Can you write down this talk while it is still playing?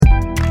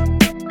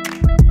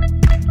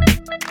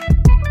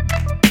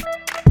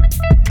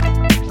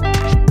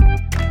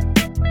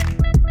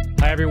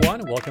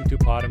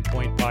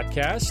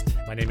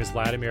podcast. My name is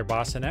Vladimir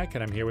Bosanek,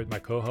 and I'm here with my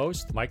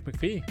co-host, Mike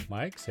McPhee.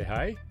 Mike, say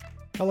hi.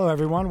 Hello,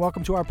 everyone.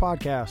 Welcome to our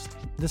podcast.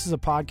 This is a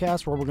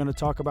podcast where we're going to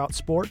talk about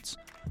sports,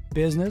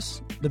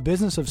 business, the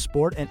business of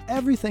sport, and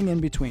everything in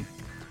between.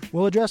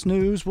 We'll address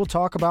news, we'll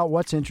talk about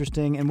what's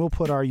interesting, and we'll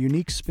put our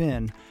unique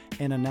spin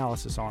and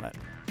analysis on it.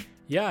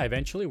 Yeah,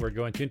 eventually we're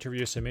going to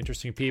interview some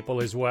interesting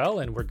people as well,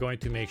 and we're going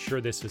to make sure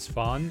this is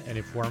fun and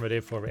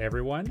informative for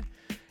everyone.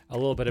 A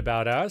little bit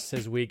about us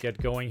as we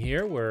get going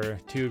here. We're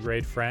two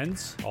great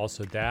friends,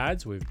 also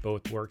dads. We've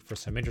both worked for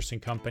some interesting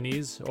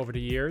companies over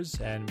the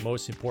years, and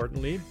most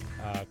importantly,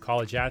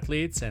 college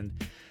athletes. And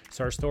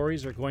so our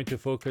stories are going to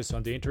focus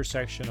on the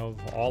intersection of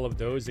all of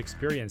those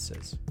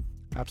experiences.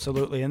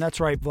 Absolutely. And that's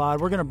right, Vlad.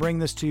 We're going to bring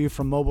this to you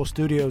from mobile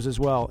studios as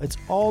well. It's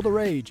all the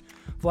rage.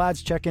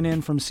 Vlad's checking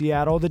in from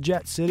Seattle, the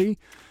Jet City,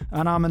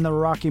 and I'm in the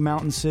Rocky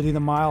Mountain City,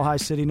 the Mile High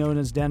City known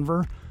as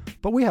Denver.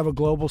 But we have a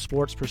global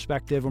sports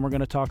perspective, and we're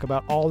going to talk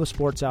about all the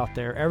sports out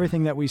there,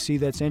 everything that we see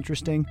that's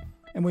interesting,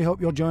 and we hope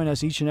you'll join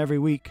us each and every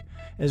week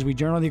as we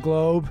journey the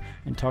globe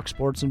and talk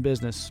sports and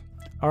business.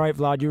 All right,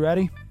 Vlad, you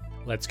ready?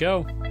 Let's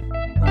go.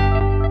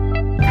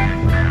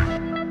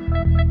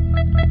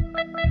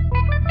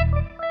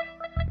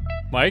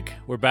 Mike,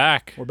 we're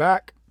back. We're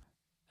back.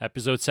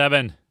 Episode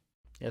 7.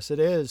 Yes, it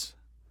is.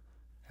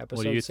 Episode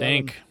What do you 7.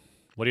 think?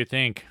 What do you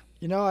think?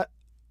 You know,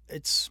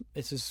 it's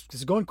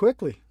going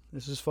quickly.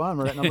 This is fun.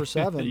 We're at number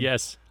 7.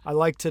 Yes. I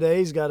like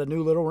today's got a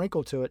new little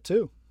wrinkle to it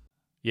too.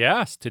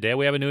 Yes, today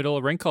we have a new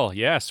little wrinkle.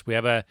 Yes, we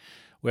have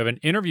an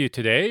interview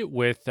today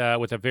with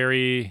a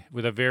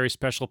very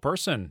special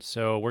person.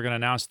 So we're going to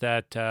announce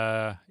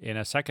that in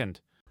a second.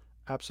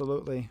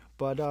 Absolutely.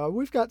 But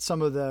we've got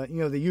some of the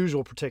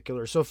usual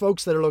particulars. So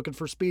folks that are looking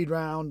for speed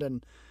round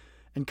and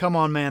come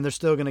on, man, they're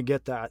still going to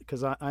get that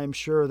because I'm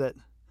sure that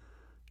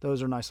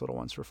those are nice little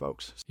ones for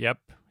folks. Yep.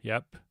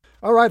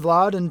 All right,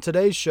 Vlad. In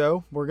today's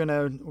show, we're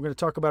gonna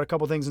talk about a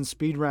couple things in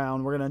speed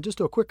round. We're gonna just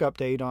do a quick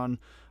update on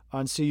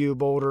CU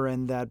Boulder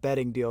and that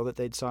betting deal that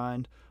they'd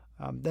signed.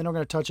 Then we're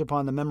gonna touch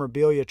upon the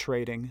memorabilia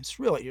trading.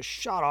 It's really just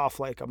shot off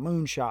like a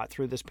moonshot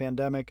through this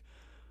pandemic.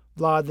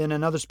 Vlad, then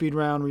another speed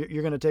round.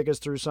 You're gonna take us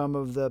through some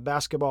of the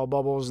basketball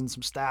bubbles and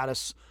some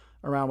status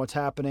around what's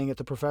happening at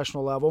the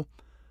professional level.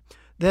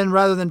 Then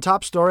rather than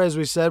top story, as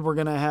we said, we're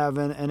gonna have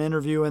an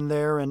interview in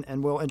there,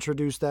 and we'll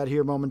introduce that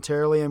here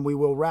momentarily, and we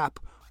will wrap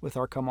with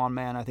our Come On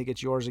Man. I think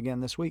it's yours again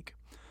this week.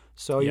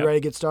 So you ready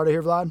to get started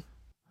here, Vlad?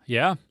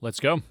 Yeah, let's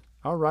go.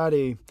 All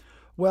righty.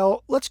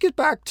 Well, let's get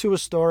back to a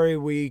story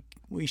we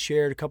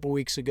shared a couple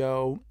weeks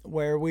ago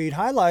where we'd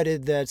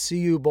highlighted that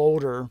CU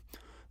Boulder,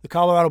 the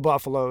Colorado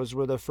Buffaloes,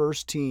 were the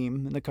first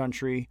team in the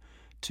country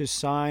to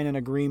sign an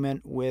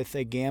agreement with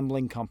a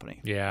gambling company.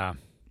 Yeah.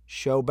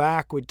 Show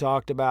back, we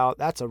talked about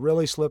that's a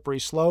really slippery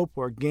slope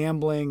where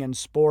gambling and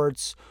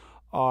sports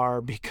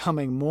are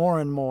becoming more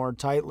and more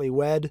tightly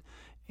wed.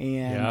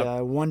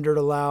 And wondered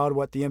aloud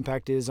what the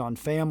impact is on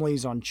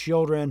families, on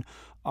children,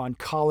 on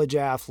college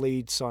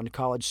athletes, on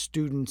college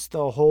students,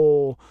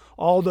 all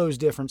those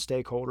different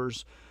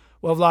stakeholders.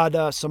 Well,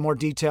 Vlad, some more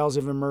details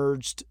have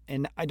emerged,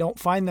 and I don't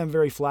find them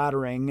very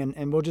flattering,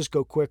 and we'll just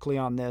go quickly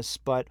on this.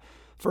 But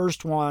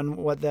first one,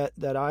 what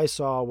that I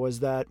saw was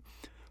that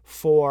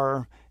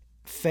for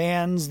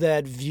fans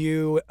that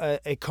view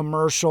a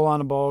commercial on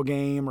a ball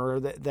game or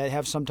that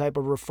have some type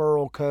of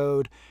referral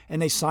code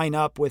and they sign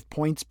up with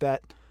PointsBet,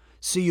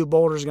 CU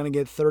Boulder is going to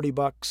get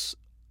 $30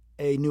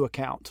 a new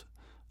account.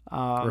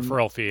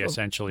 Referral fee,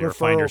 essentially, or referral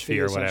finder's fee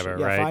or whatever,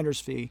 yeah, right? Finder's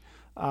fee.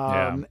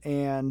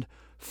 And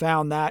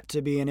found that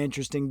to be an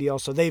interesting deal.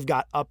 So they've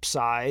got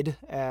upside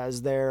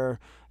as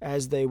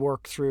they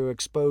work through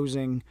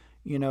exposing,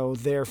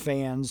 their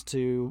fans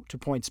to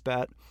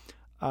PointsBet.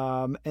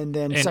 And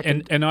then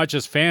second, and not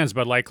just fans,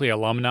 but likely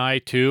alumni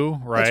too,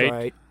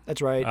 right? That's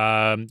right.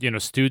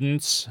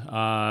 Students.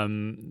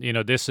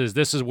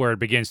 This is where it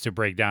begins to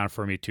break down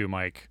for me too,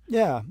 Mike.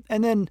 Yeah,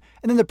 and then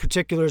the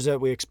particulars that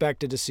we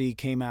expected to see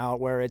came out,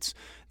 where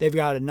they've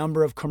got a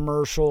number of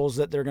commercials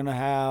that they're going to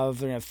have.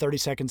 They're going to have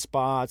 30-second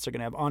spots. They're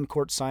going to have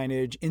on-court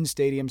signage,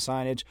 in-stadium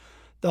signage,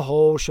 the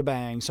whole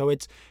shebang. So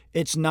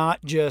it's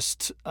not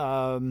just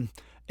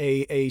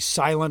a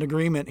silent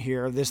agreement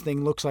here. This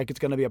thing looks like it's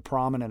going to be a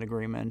prominent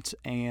agreement,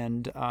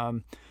 and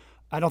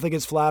I don't think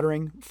it's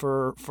flattering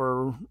for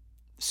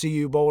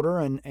CU Boulder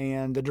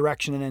and the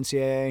direction in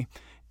NCAA,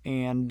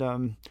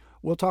 and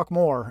we'll talk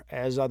more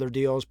as other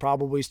deals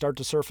probably start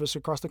to surface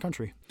across the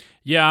country.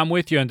 Yeah, I'm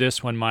with you on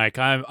this one, Mike.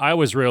 I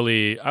was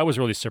really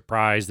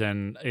surprised,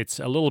 and it's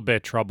a little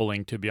bit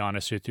troubling, to be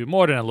honest with you.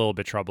 More than a little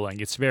bit troubling,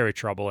 it's very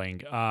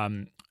troubling.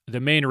 The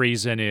main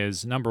reason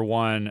is, number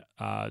one,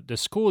 the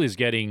school is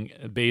getting,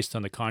 based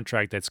on the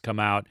contract that's come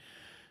out,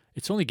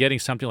 it's only getting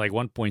something like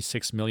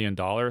 $1.6 million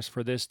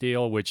for this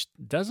deal, which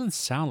doesn't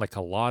sound like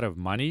a lot of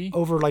money.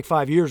 Over like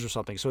 5 years or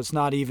something, so it's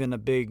not even a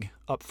big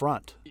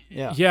upfront.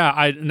 Yeah. Yeah.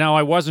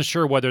 I wasn't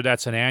sure whether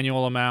that's an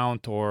annual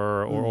amount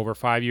or over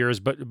 5 years,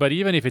 but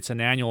even if it's an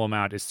annual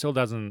amount, it still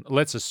doesn't.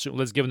 Let's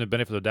give them the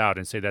benefit of the doubt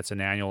and say that's an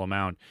annual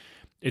amount.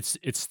 it's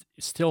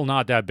still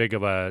not that big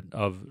of a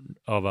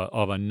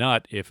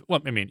nut.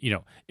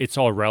 It's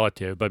all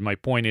relative, but my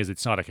point is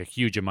it's not like a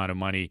huge amount of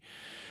money.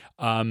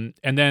 And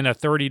then a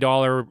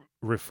 $30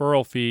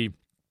 referral fee.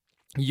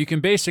 You can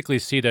basically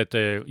see that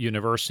the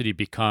university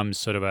becomes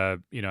sort of a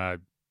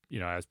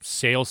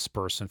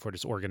salesperson for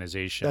this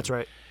organization. That's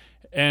right.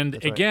 And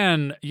That's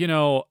again,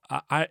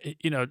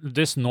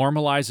 this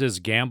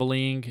normalizes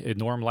gambling. It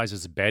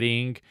normalizes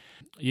betting.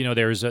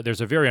 There's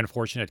a very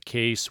unfortunate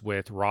case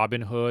with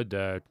Robinhood,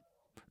 the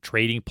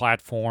trading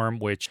platform,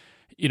 which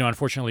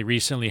unfortunately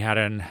recently had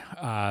an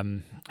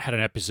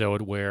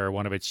episode where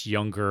one of its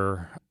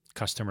younger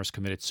customers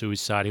committed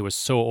suicide. He was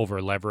so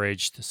over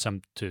leveraged,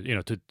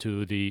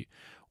 to the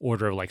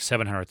order of like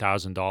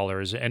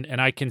 $700,000,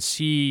 and I can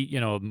see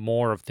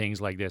more of things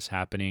like this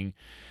happening.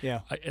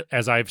 Yeah.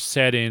 As I've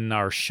said in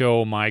our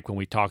show, Mike, when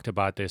we talked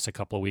about this a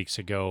couple of weeks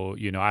ago,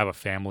 I have a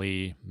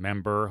family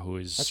member who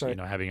is That's right.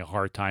 having a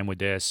hard time with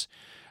this.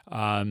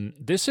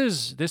 This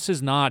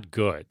is not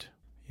good.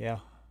 Yeah,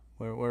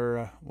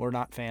 we're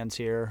not fans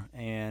here,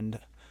 and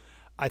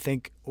I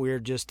think we're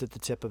just at the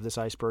tip of this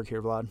iceberg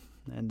here, Vlad,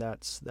 and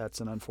that's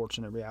an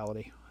unfortunate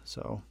reality.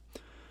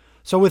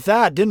 So with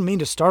that, didn't mean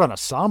to start on a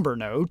somber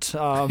note,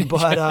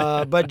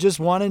 but just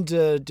wanted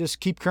to just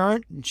keep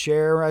current and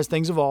share as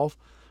things evolve.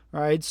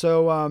 All right,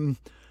 so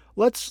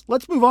let's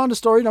move on to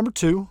story number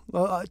 2.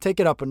 Take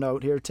it up a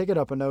note here.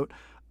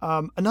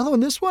 Another one.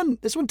 This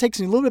one takes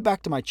me a little bit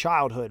back to my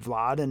childhood,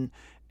 Vlad, and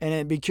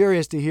I'd be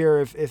curious to hear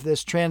if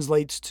this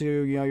translates to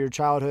your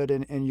childhood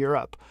in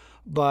Europe.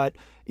 But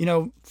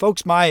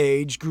folks my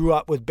age grew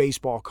up with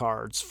baseball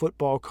cards,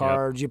 football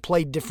cards. Yep. You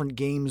played different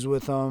games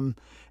with them.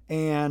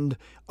 And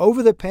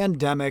over the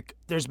pandemic,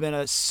 there's been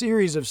a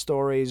series of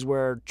stories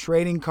where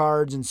trading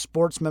cards and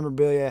sports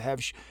memorabilia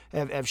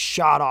have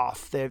shot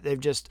off. They've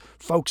just,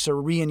 folks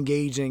are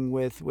re-engaging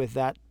with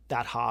that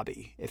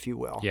hobby, if you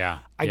will. Yeah.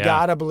 I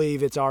gotta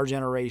believe it's our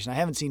generation. I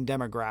haven't seen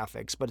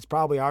demographics, but it's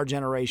probably our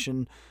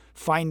generation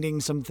finding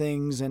some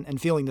things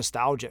and feeling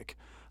nostalgic.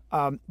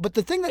 But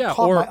the thing that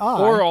caught my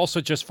eye, or also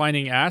just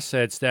finding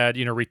assets that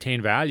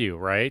retain value,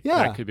 right? Yeah,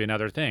 that could be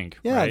another thing.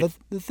 Yeah, right?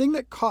 the thing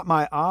that caught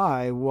my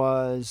eye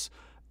was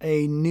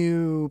a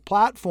new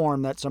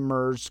platform that's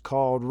emerged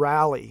called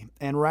Rally,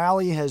 and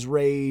Rally has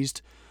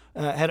raised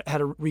had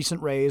a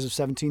recent raise of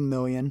 $17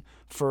 million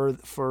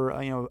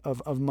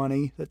of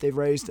money that they've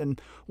raised, and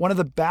one of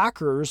the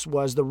backers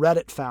was the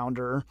Reddit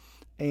founder,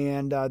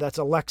 and that's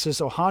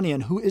Alexis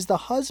Ohanian, who is the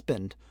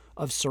husband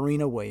of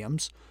Serena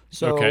Williams.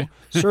 So okay.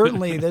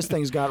 Certainly this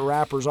thing's got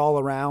wrappers all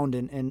around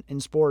in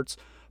sports.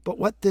 But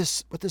what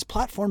this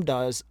platform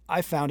does,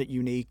 I found it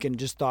unique and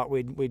just thought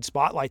we'd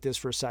spotlight this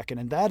for a second,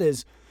 and that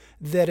is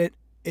that it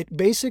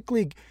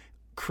basically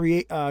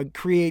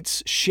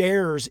creates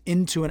shares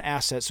into an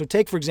asset. So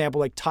take, for example,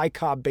 like Ty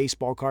Cobb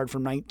baseball card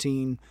from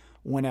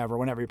whenever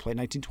he played,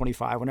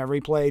 1925, whenever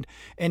he played.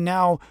 And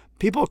now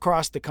people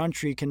across the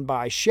country can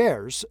buy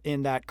shares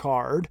in that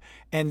card,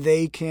 and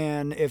they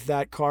can, if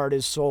that card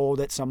is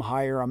sold at some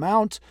higher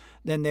amount,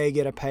 then they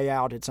get a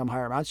payout at some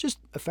higher amount. It's just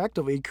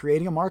effectively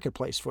creating a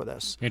marketplace for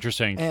this.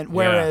 Interesting. And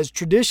whereas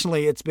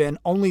traditionally it's been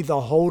only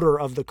the holder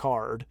of the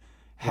card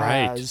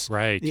has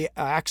the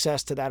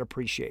access to that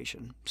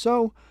appreciation.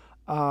 So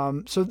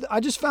I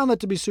just found that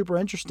to be super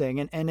interesting,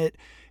 and it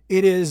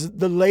is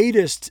the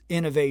latest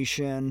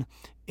innovation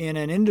in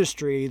an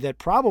industry that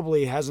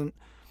probably hasn't.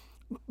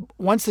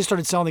 Once they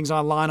started selling things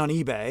online on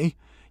eBay,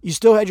 you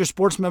still had your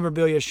sports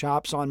memorabilia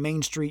shops on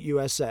Main Street,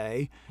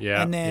 USA,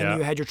 and then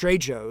you had your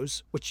trade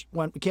shows, which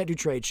we can't do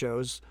trade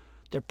shows.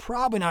 They're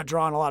probably not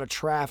drawing a lot of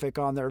traffic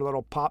on their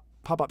little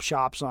pop-up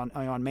shops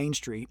on Main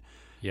Street.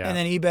 Yeah. And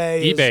then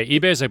eBay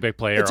is a big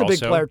player. It's a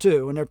big player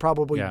too, and they're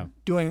probably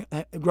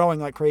growing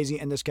like crazy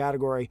in this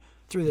category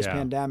through this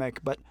pandemic.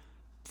 But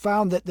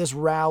found that this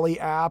Rally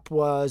app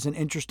was an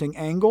interesting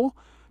angle,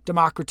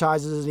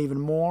 democratizes it even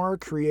more,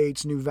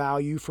 creates new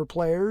value for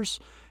players,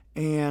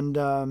 and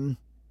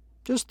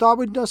just thought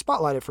we'd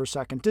spotlight it for a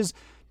second. Does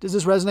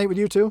this resonate with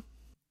you too?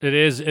 It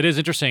is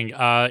interesting.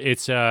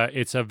 It's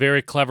a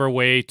very clever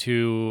way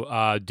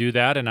to do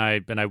that, and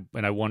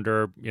I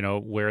wonder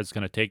where it's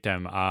going to take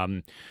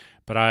them.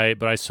 But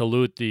I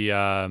salute the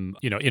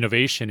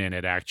innovation in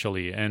it,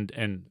 actually,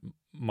 and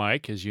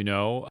Mike, as you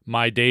know,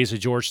 my days at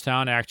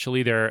Georgetown,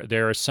 actually,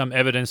 there is some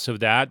evidence of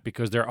that,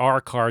 because there are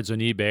cards on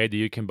eBay that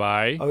you can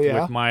buy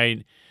with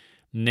my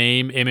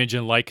name, image,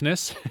 and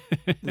likeness.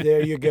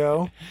 There you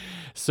go.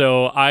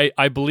 So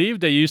I believe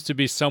they used to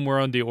be somewhere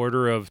on the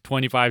order of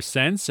 25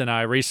 cents, and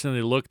I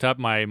recently looked up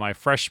my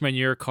freshman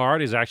year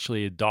card is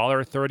actually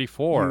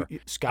 $1.34.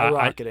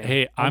 Skyrocketing.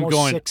 Hey,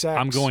 Almost 6X.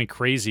 I'm going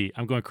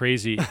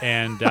crazy,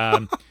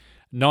 and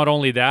not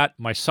only that,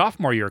 my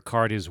sophomore year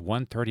card is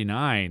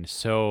 $1.39.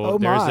 So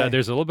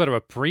there's a little bit of a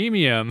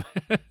premium.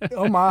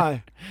 Oh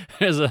my!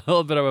 There's a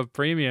little bit of a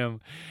premium.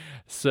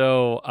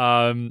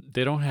 So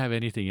they don't have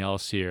anything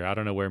else here. I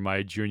don't know where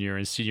my junior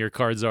and senior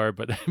cards are,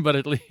 but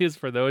at least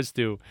for those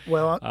two,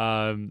 Well,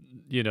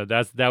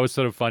 that was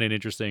sort of fun and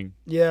interesting.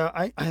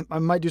 yeah, I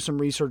might do some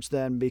research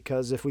then,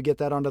 because if we get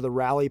that onto the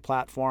Rally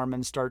platform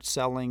and start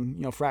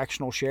selling,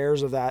 fractional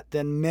shares of that,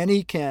 then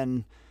many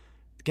can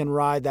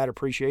ride that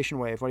appreciation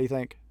wave. What do you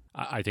think?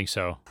 I think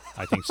so.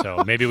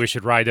 Maybe we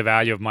should ride the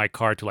value of my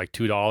card to like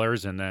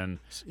 $2 and then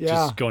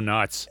just go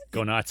nuts.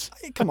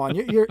 Come on,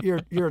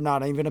 you're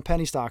not even a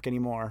penny stock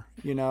anymore.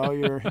 You're now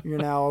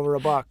over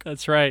 $1.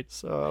 That's right.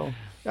 So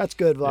that's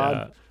good, Vlad.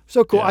 Yeah.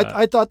 So cool. Yeah.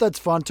 I thought that's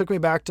fun. Took me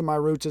back to my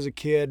roots as a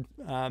kid,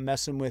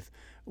 messing with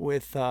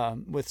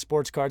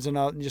sports cards.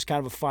 And just kind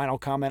of a final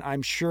comment.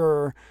 I'm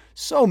sure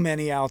so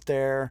many out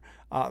there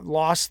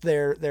lost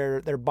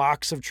their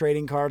box of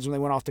trading cards when they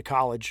went off to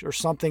college or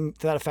something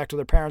to that effect. Where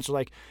their parents were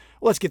like,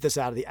 let's get this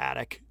out of the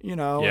attic,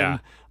 Yeah.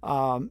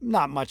 And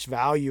not much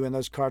value in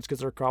those cards because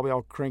they're probably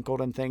all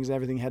crinkled and things.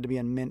 Everything had to be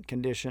in mint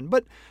condition.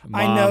 But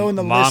I know in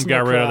the mom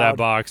got rid of that crowd,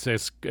 box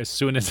as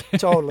soon as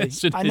totally. as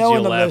soon I as know you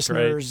in the left,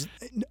 listeners,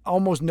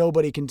 almost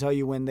nobody can tell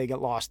you when they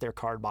lost their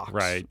card box.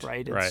 Right.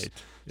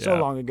 It's so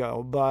long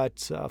ago, but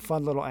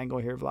fun little angle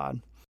here,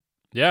 Vlad.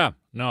 Yeah,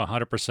 no,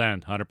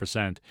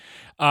 100%.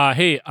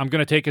 Hey, I'm going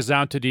to take us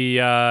down to the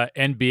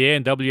NBA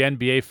and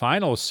WNBA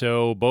finals.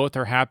 So both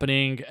are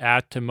happening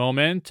at the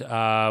moment.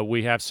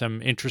 We have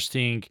some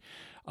interesting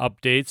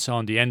updates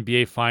on the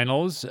NBA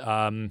finals.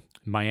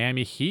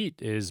 Miami Heat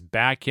is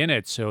back in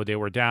it. So they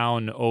were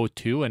down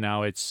 0-2, and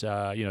now it's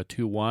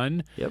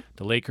 2-1. Yep.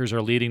 The Lakers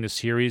are leading the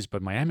series,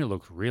 but Miami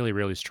looked really,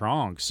 really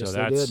strong. So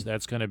yes,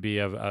 that's going to be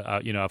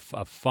a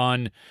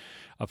fun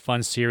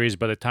series.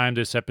 By the time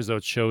this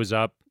episode shows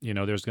up,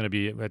 there's going to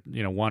be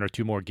one or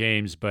two more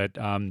games, but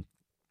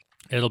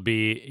it'll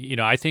be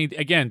I think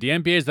again the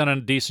NBA has done a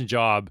decent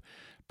job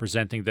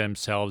presenting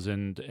themselves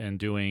and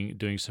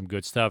doing some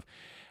good stuff.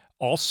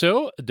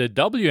 Also, the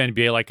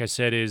WNBA, like I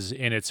said, is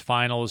in its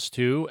finals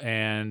too,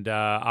 and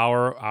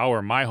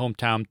my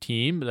hometown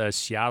team, the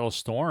Seattle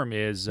Storm,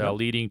 is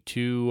leading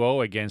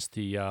 2-0 against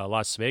the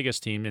Las Vegas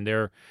team, and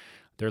they're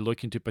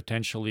looking to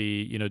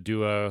potentially,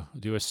 do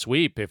a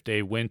sweep if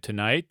they win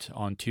tonight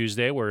on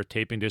Tuesday. We're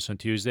taping this on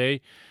Tuesday.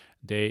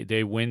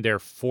 They win their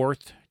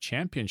 4th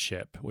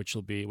championship, which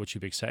will be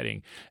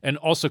exciting. And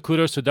also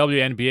kudos to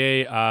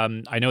WNBA.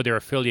 I know they're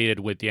affiliated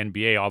with the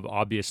NBA,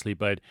 obviously,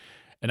 but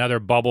another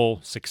bubble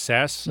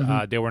success.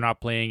 Mm-hmm. They were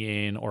not playing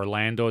in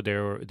Orlando.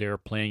 They were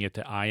playing at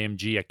the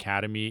IMG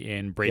Academy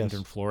in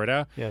Bradenton,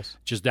 Florida. Yes,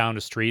 just down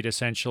the street,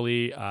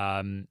 essentially.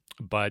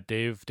 But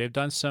they've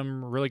done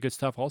some really good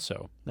stuff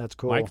also. That's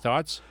cool. Mike,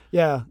 thoughts?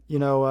 Yeah,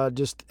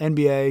 just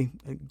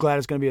NBA. Glad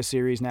it's going to be a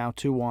series now,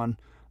 2-1.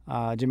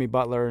 Jimmy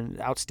Butler,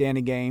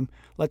 outstanding game.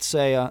 Let's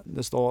say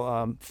this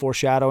little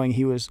foreshadowing,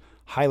 he was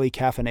highly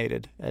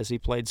caffeinated as he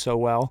played so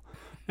well.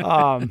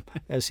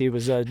 As he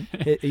was,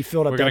 he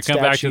filled up. We're going to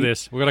come back to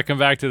this. We're going to come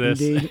back to this.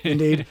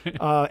 Indeed.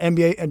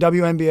 NBA and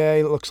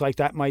WNBA looks like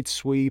that might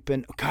sweep.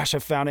 And gosh, I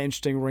found an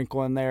interesting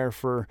wrinkle in there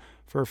for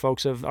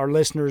folks of our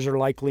listeners are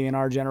likely in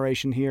our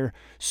generation here.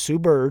 Sue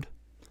Bird,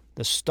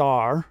 the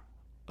star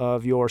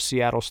of your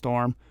Seattle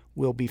Storm,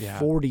 will be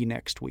 40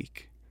 next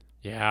week.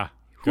 Yeah,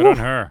 good on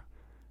her.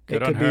 Good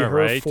it on could her, be her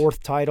right?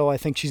 4th title. I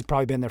think she's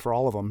probably been there for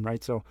all of them,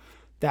 right? So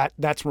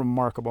that's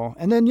remarkable.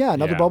 And then,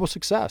 another bubble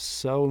success.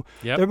 So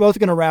they're both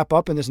going to wrap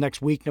up in this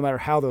next week, no matter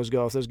how those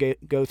go. If those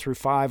go through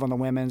 5 on the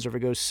women's, or if it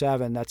goes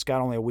 7, that's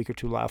got only a week or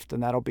 2 left,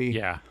 and that'll be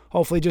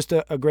hopefully just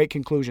a great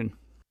conclusion.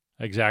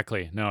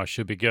 Exactly. No, it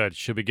should be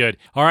good.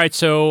 All right.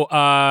 So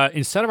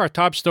instead of our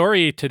top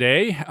story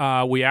today,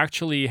 we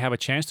actually have a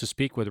chance to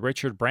speak with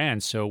Richard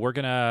Brand. So we're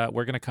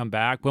gonna come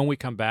back. When we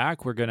come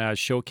back, we're gonna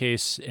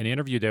showcase an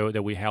interview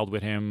that we held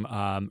with him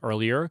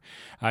earlier.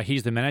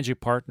 He's the managing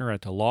partner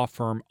at the law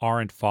firm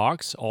R &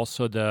 Fox,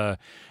 also the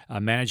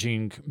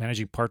managing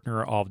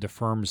partner of the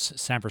firm's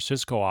San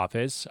Francisco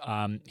office.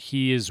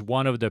 He is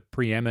one of the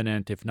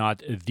preeminent, if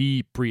not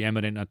the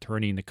preeminent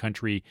attorney in the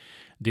country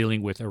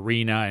dealing with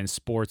arena and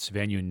sports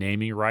venue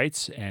naming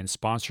rights and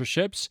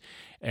sponsorships.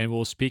 And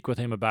we'll speak with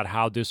him about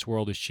how this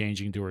world is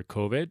changing during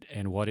COVID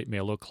and what it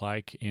may look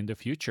like in the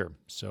future.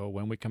 So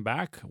when we come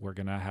back, we're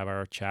going to have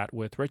our chat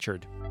with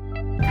Richard.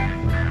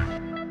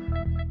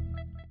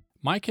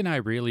 Mike and I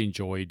really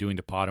enjoy doing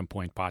the Pod and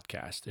Point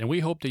podcast, and we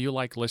hope that you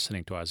like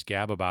listening to us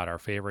gab about our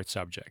favorite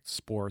subjects,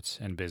 sports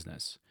and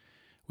business.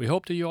 We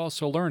hope that you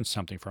also learn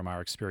something from our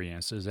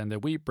experiences and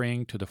that we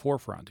bring to the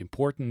forefront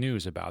important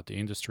news about the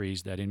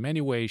industries that in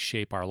many ways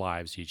shape our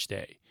lives each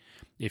day.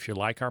 If you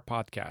like our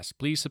podcast,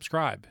 please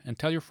subscribe and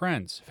tell your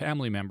friends,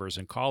 family members,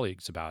 and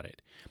colleagues about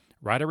it.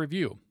 Write a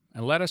review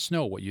and let us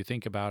know what you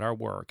think about our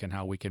work and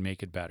how we can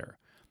make it better.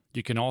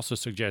 You can also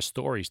suggest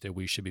stories that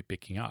we should be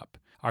picking up.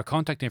 Our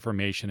contact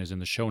information is in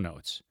the show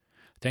notes.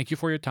 Thank you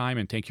for your time,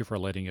 and thank you for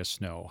letting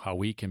us know how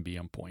we can be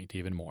on point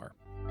even more.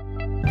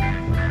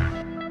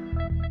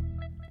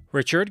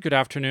 Richard, good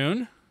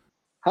afternoon.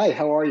 Hi,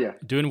 how are you?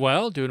 Doing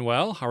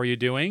well. How are you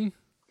doing?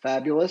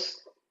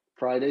 Fabulous.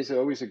 Friday's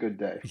always a good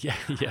day. Yeah,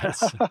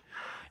 yes.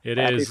 It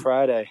Happy is.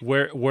 Friday.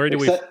 Where do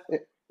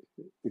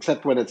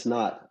except when it's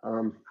not.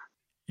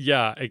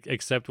 Yeah,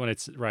 except when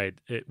it's right.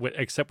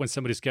 Except when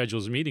somebody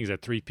schedules meetings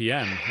at 3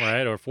 p.m.,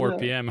 right? Or 4 Yeah.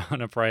 p.m.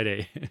 on a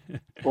Friday.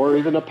 Or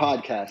even a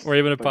podcast. Or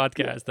even a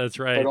podcast. That's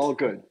right. But all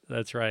good.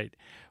 That's right.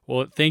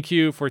 Well, thank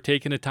you for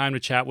taking the time to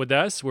chat with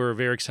us. We're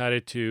very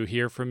excited to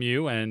hear from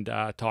you and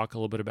talk a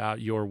little bit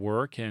about your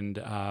work and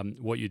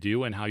what you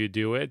do and how you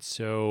do it.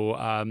 So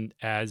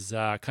as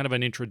kind of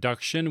an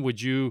introduction,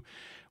 would you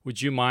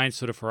mind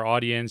sort of for our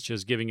audience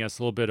just giving us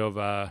a little bit of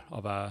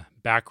a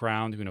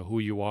background, who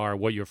you are,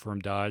 what your firm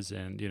does,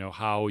 and,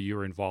 how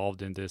you're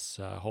involved in this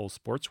whole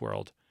sports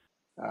world?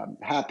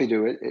 Happy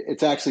to.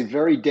 It's actually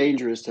very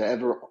dangerous to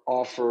ever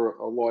offer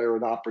a lawyer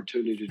an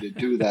opportunity to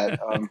do that.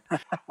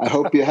 I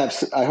hope you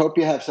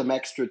have some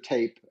extra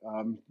tape,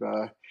 and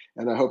I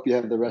hope you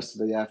have the rest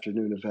of the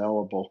afternoon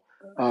available.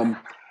 I'm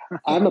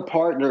a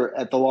partner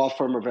at the law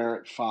firm of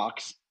Arent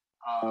Fox.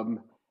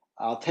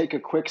 I'll take a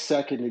quick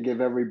second to give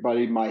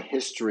everybody my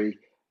history.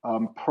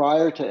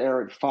 Prior to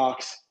Arent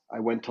Fox, I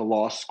went to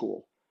law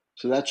school.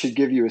 So that should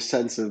give you a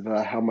sense of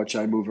how much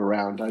I move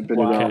around. I've been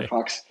at Arent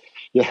Fox,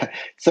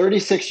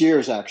 36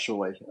 years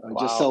actually. I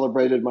just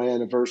celebrated my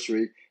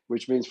anniversary,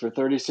 which means for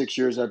 36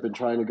 years I've been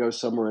trying to go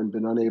somewhere and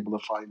been unable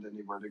to find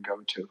anywhere to go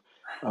to.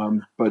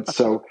 But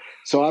so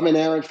I'm in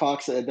Arent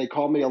Fox. They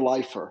call me a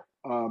lifer.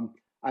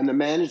 I'm the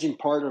managing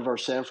partner of our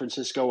San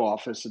Francisco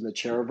office and the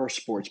chair of our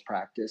sports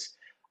practice.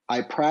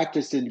 I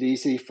practiced in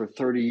DC for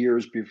 30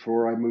 years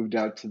before I moved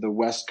out to the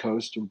West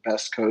Coast or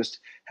Best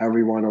Coast, however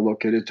you want to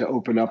look at it, to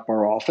open up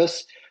our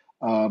office.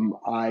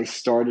 I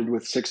started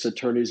with 6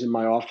 attorneys in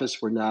my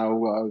office. We're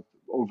now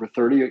over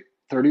 30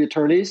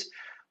 attorneys.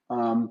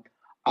 I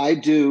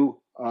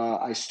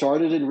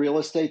started in real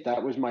estate.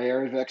 That was my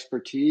area of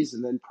expertise.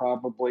 And then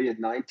probably in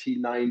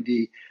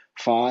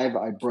 1995,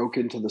 I broke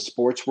into the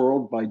sports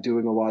world by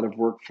doing a lot of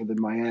work for the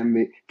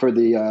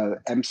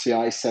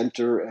MCI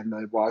Center and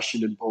the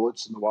Washington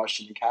Bullets and the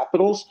Washington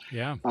Capitals.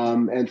 Yeah.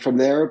 And from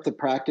there, the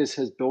practice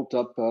has built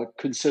up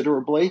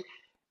considerably.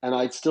 And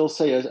I'd still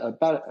say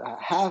about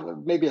half,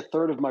 maybe a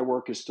third of my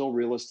work is still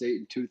real estate,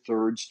 and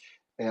 2/3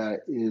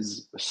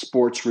 is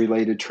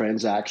sports-related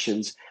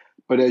transactions.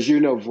 But as you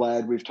know,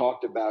 Vlad, we've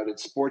talked about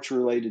it,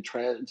 sports-related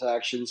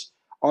transactions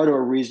are to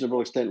a reasonable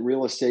extent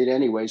real estate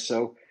anyway.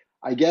 So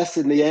I guess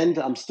in the end,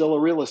 I'm still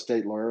a real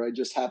estate lawyer. I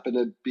just happen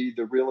to be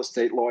the real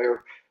estate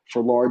lawyer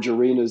for large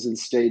arenas and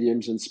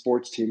stadiums and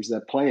sports teams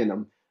that play in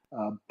them.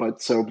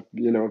 But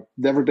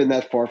never been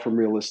that far from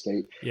real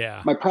estate.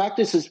 Yeah. My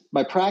practice is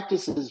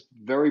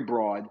very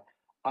broad.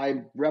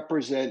 I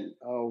represent,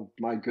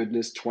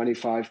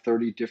 25,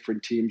 30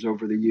 different teams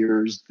over the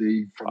years.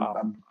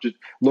 I'm just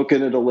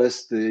looking at a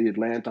list: the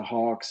Atlanta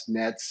Hawks,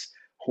 Nets,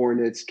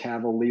 Hornets,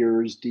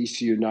 Cavaliers, DC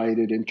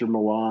United, Inter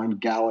Milan,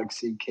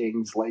 Galaxy,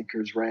 Kings,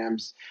 Lakers,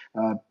 Rams,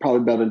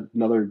 probably about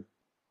another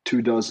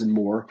 24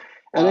 more.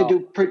 And I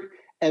do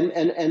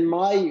And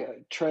my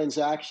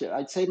transaction,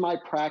 I'd say my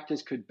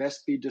practice could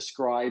best be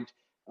described.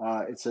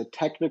 It's a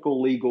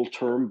technical legal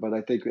term, but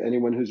I think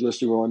anyone who's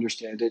listening will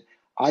understand it.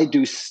 I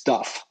do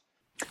stuff.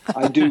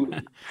 I do.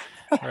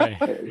 Right.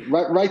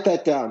 Write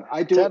that down.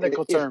 I do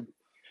technical term.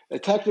 A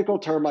technical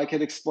term. I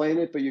could explain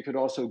it, but you could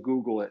also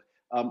Google it.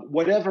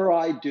 Whatever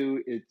I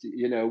do,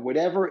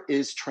 whatever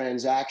is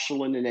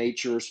transactional in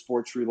nature,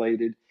 sports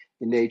related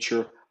in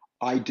nature,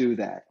 I do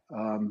that.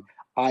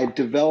 I've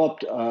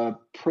developed a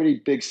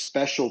pretty big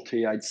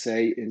specialty, I'd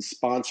say, in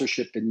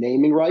sponsorship and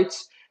naming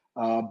rights,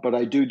 but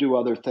I do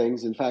other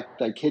things. In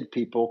fact, I kid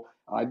people.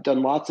 I've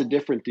done lots of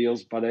different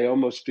deals, but I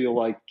almost feel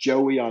like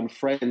Joey on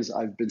Friends.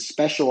 I've been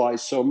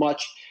specialized so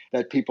much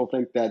that people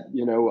think that,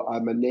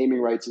 I'm a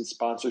naming rights and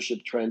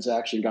sponsorship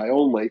transaction guy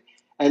only.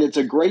 And it's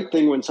a great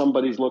thing when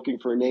somebody's looking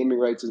for a naming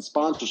rights and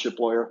sponsorship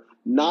lawyer,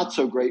 not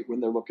so great when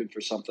they're looking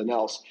for something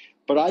else.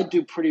 But I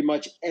do pretty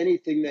much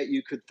anything that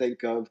you could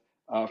think of.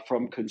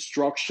 From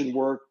construction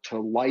work to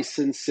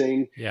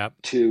licensing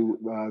to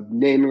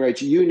naming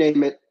rights, you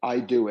name it,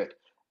 I do it.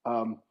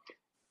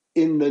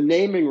 In the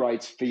naming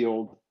rights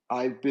field,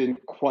 I've been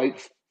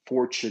quite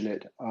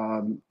fortunate.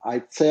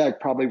 I'd say I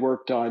probably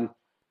worked on,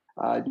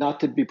 not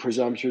to be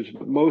presumptuous,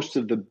 but most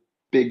of the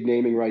big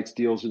naming rights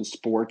deals in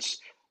sports.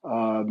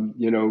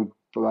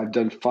 I've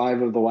done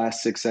 5 of the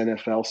last 6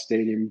 NFL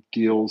stadium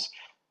deals.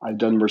 I've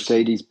done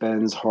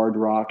Mercedes-Benz, Hard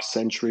Rock,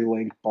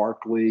 CenturyLink,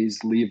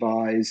 Barclays,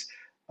 Levi's.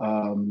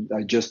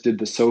 I just did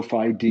the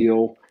SoFi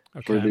deal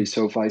for the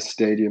SoFi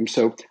Stadium.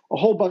 So a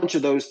whole bunch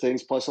of those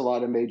things, plus a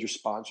lot of major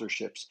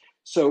sponsorships.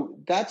 So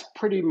that's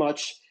pretty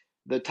much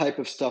the type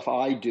of stuff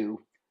I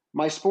do.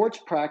 My sports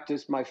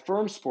practice, my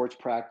firm's sports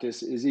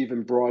practice is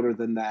even broader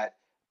than that.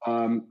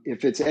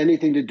 If it's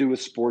anything to do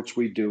with sports,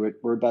 we do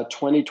it. We're about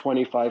 20,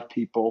 25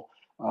 people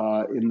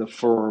in the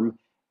firm.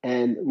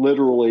 And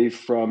literally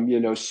from,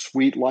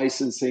 suite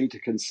licensing to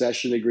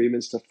concession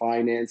agreements to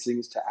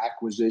financings to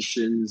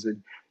acquisitions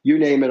and you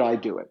name it, I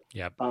do it.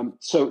 Yep.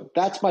 So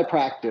that's my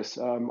practice.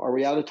 Are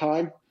we out of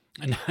time?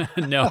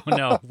 No.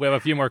 We have a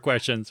few more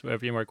questions.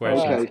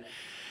 Okay.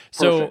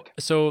 Perfect.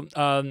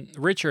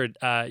 Richard,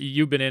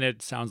 you've been in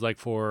it, sounds like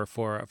for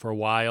a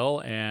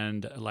while,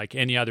 and like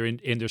any other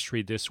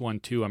industry, this one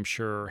too, I'm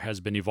sure, has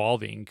been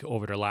evolving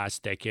over the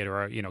last decade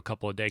or a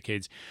couple of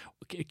decades.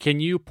 Can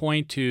you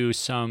point to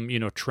some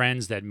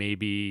trends that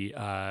maybe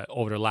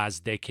over the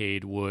last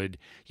decade would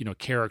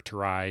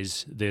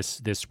characterize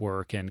this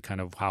work and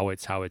kind of how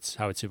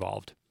it's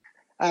evolved?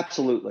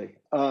 Absolutely.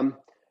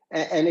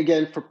 And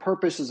again, for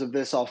purposes of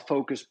this, I'll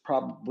focus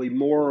probably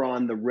more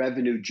on the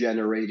revenue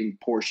generating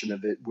portion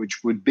of it,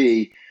 which would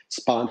be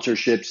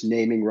sponsorships,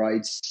 naming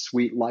rights,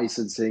 suite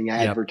licensing,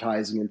 Yep.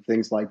 advertising, and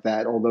things like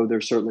that, although there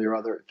certainly are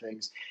other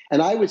things.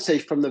 And I would say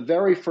from the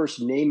very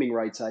first naming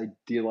rights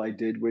deal I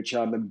did, which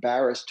I'm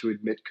embarrassed to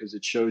admit because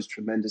it shows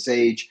tremendous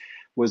age,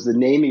 was the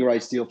naming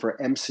rights deal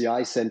for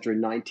MCI Center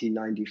in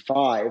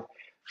 1995.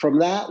 From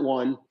that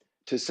one,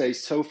 to say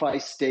SoFi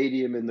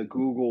Stadium and the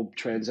Google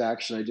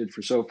transaction I did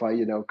for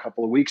SoFi, a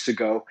couple of weeks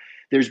ago,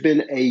 there's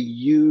been a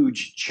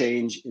huge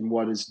change in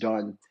what is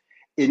done.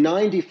 In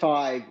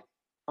 95,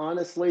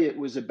 honestly, it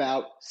was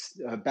about,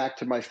 back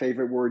to my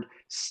favorite word,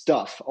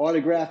 stuff.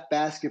 Autographed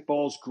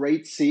basketballs,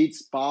 great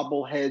seats,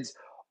 bobbleheads,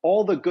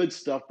 all the good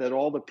stuff that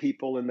all the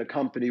people in the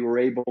company were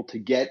able to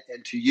get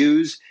and to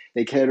use.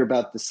 They cared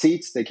about the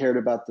seats. They cared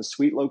about the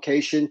suite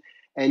location.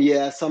 And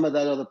yeah, some of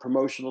that other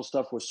promotional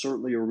stuff was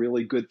certainly a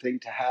really good thing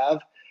to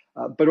have.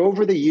 But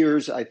over the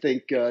years, I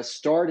think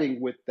starting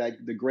with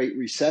the Great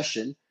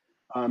Recession,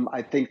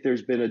 I think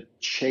there's been a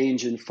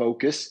change in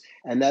focus.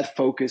 And that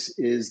focus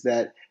is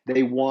that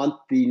they want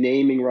the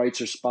naming rights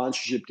or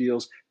sponsorship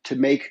deals to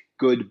make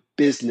good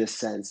business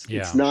sense. Yeah.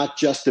 It's not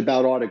just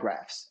about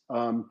autographs.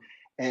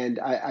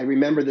 And I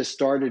remember this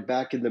started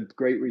back in the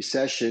Great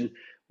Recession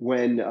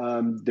when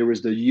there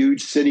was the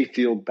huge Citi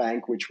Field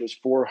Bank, which was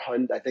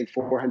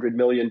 $400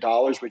 million,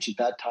 which at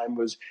that time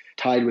was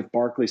tied with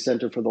Barclays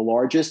Center for the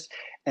largest.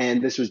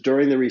 And this was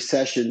during the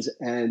recessions.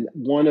 And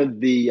one of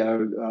the,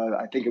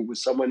 I think it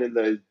was someone in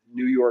the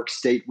New York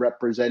State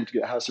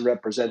House of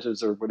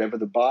Representatives or whatever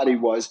the body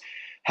was,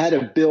 had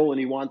a bill and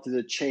he wanted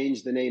to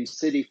change the name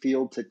Citi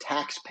Field to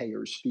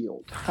Taxpayers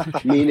Field,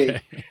 meaning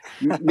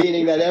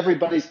that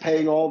everybody's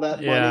paying all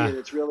that money and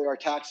it's really our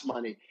tax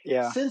money.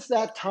 Yeah. Since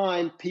that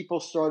time, people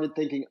started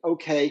thinking,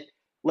 okay,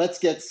 let's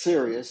get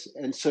serious.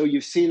 And so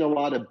you've seen a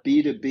lot of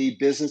B2B,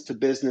 business to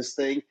business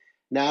thing.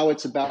 Now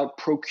it's about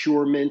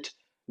procurement,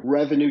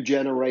 revenue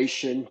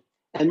generation,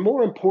 and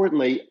more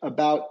importantly,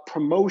 about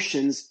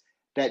promotions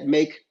that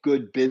make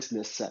good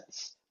business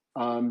sense.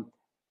 An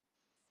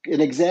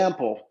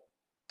example,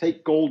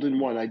 take Golden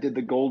One. I did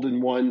the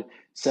Golden One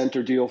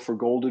Center deal for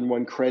Golden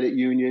One Credit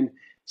Union.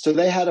 So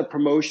they had a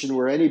promotion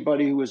where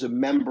anybody who was a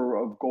member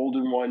of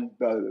Golden One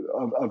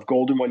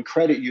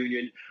Credit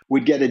Union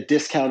would get a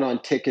discount on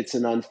tickets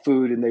and on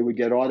food, and they would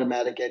get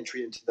automatic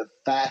entry into the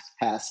Fast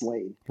Pass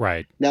lane.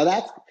 Right. Now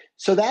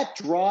that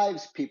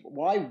drives people.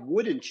 Why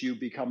wouldn't you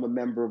become a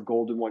member of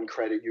Golden One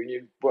Credit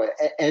Union?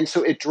 And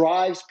so it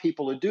drives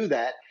people to do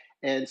that.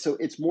 And so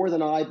it's more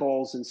than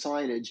eyeballs and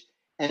signage.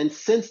 And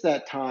since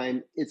that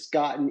time, it's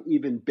gotten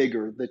even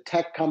bigger. The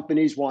tech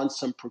companies want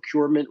some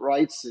procurement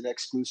rights and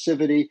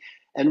exclusivity.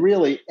 And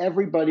really,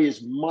 everybody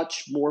is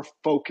much more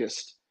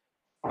focused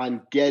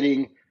on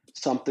getting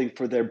something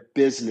for their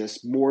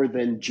business more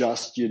than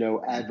just,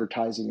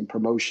 advertising and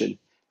promotion.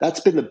 That's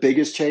been the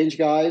biggest change,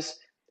 guys.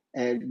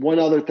 And one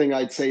other thing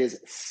I'd say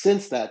is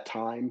since that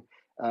time,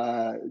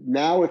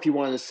 now if you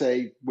want to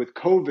say with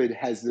COVID,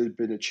 has there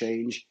been a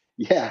change?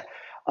 Yeah.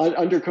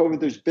 Under COVID,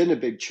 there's been a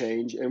big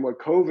change. And what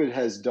COVID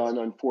has done,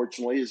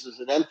 unfortunately, is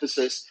an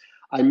emphasis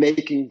on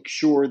making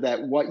sure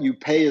that what you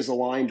pay is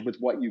aligned with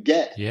what you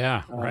get.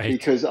 Yeah, right.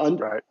 Because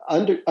under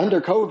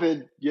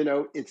COVID,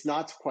 it's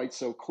not quite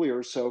so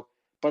clear.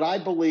 But I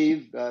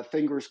believe,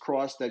 fingers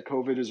crossed, that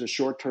COVID is a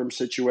short-term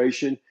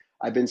situation.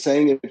 I've been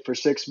saying it for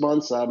 6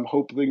 months. I'm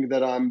hoping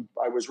that I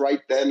was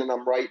right then and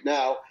I'm right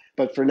now.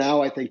 But for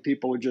now, I think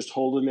people are just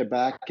holding it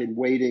back and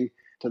waiting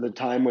to the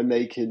time when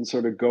they can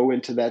sort of go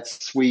into that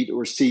suite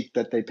or seat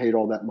that they paid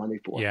all that money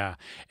for. Yeah.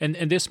 And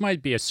this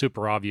might be a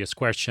super obvious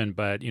question,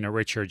 but,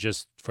 Richard,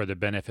 just for the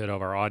benefit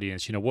of our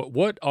audience,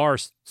 what are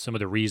some of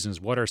the reasons,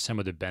 what are some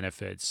of the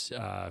benefits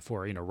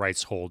for,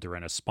 rights holder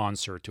and a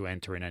sponsor to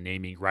enter in a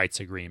naming rights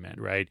agreement,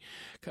 right?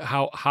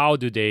 How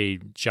do they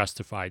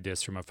justify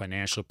this from a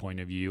financial point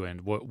of view,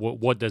 and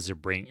what does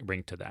it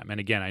bring to them? And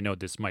again, I know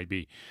this might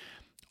be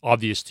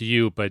obvious to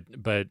you, but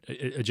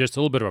just a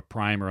little bit of a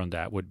primer on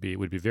that would be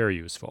very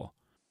useful.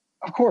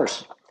 Of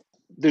course.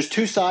 There's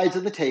two sides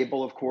of the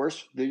table, of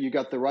course. You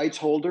got the rights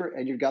holder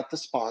and you've got the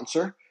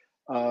sponsor.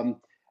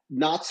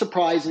 Not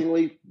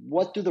surprisingly,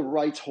 what do the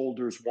rights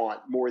holders want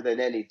more than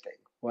anything?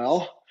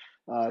 Well,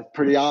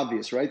 pretty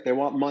obvious, right? They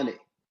want money,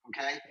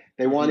 okay?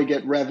 They want to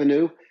get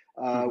revenue.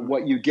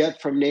 What you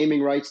get from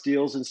naming rights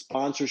deals and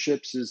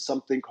sponsorships is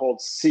something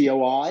called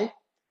COI,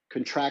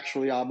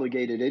 contractually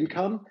obligated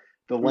income.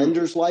 The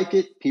lenders like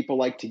it. People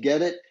like to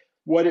get it.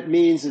 What it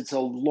means, it's a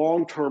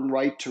long-term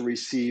right to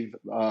receive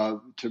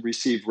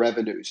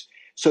revenues.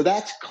 So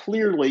that's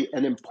clearly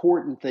an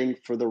important thing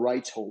for the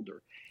rights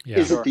holder. Yeah.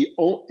 Is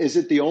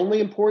it the only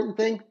important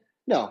thing?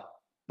 No,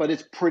 but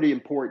it's pretty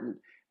important.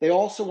 They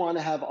also want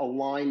to have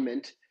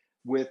alignment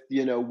with,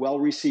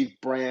 well-received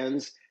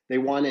brands. They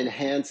want to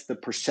enhance the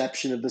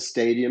perception of the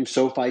stadium.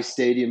 SoFi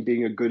Stadium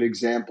being a good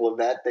example of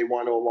that. They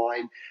want to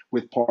align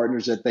with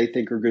partners that they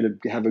think are going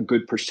to have a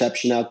good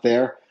perception out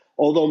there.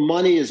 Although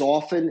money is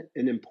often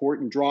an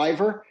important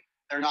driver,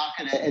 they're not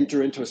going to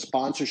enter into a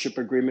sponsorship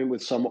agreement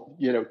with some,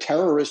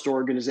 terrorist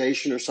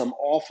organization or some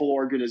awful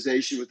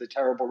organization with a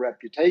terrible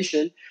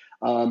reputation,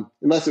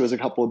 unless it was a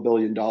couple of $1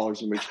 billion,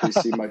 in which case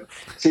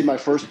see my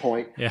first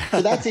point. Yeah.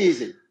 So that's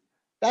easy.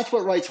 That's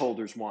what rights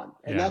holders want,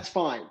 and Yeah. that's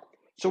fine.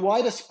 So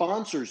why do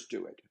sponsors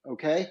do it?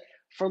 Okay,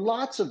 for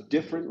lots of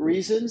different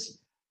reasons.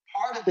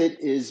 Part of it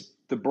is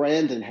the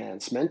brand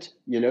enhancement.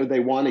 They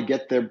want to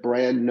get their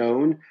brand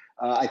known.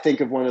 I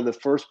think of one of the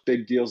first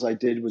big deals I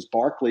did was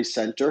Barclays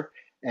Center.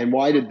 And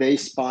why did they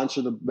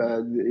sponsor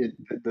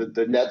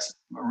the Nets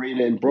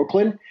arena in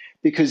Brooklyn?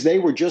 Because they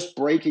were just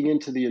breaking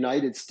into the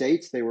United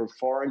States. They were a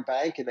foreign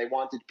bank, and they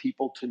wanted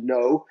people to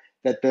know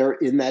that they're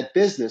in that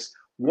business.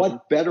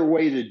 What better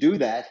way to do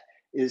that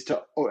is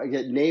to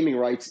get naming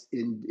rights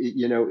in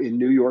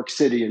New York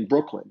City and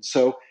Brooklyn.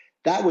 So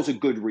that was a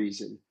good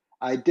reason.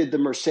 I did the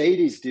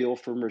Mercedes deal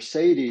for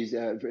Mercedes,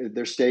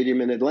 their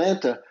stadium in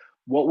Atlanta.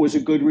 What was a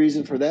good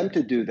reason for them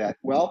to do that?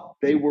 Well,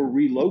 they were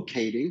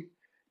relocating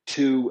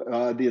to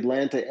the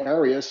Atlanta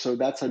area, so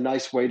that's a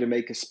nice way to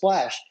make a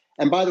splash.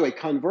 And by the way,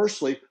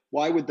 conversely,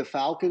 why would the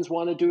Falcons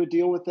want to do a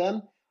deal with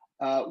them?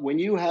 When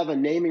you have a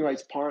naming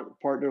rights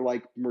partner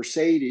like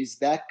Mercedes,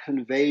 that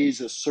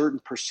conveys a certain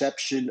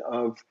perception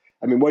of,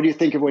 what do you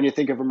think of when you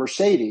think of a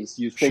Mercedes?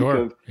 You think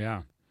of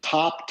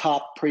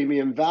top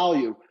premium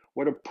value.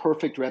 What a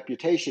perfect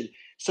reputation.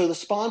 So the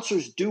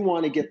sponsors do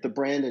want to get the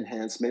brand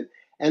enhancement.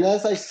 And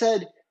as I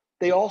said,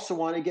 they also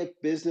want to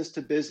get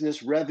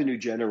business-to-business revenue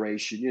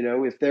generation.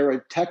 If they're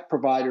a tech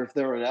provider, if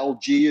they're an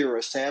LG or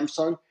a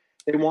Samsung,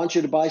 they want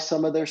you to buy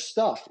some of their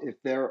stuff. If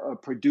they're a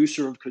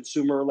producer of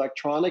consumer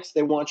electronics,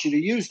 they want you to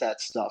use that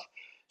stuff.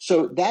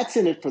 So that's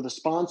in it for the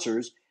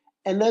sponsors.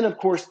 And then, of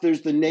course,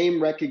 there's the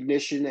name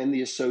recognition and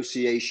the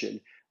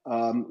association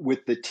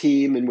with the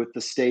team and with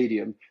the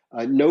stadium.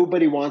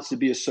 Nobody wants to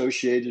be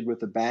associated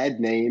with a bad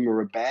name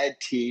or a bad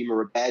team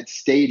or a bad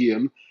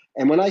stadium.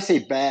 And when I say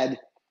bad,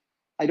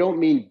 I don't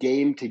mean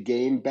game to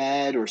game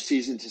bad or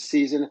season to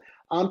season.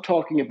 I'm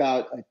talking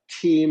about a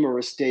team or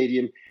a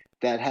stadium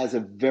that has a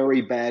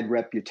very bad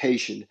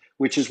reputation,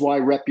 which is why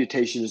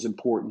reputation is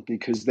important,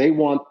 because they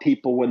want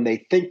people, when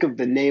they think of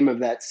the name of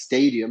that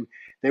stadium,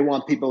 they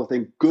want people to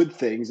think good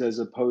things as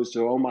opposed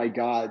to, oh my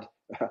God,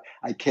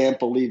 I can't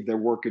believe they're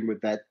working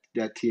with that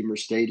team or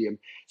stadium.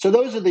 So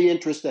those are the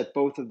interests that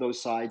both of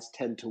those sides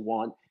tend to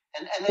want.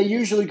 And they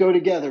usually go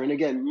together. And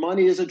again,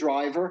 money is a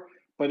driver,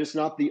 but it's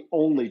not the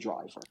only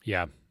driver.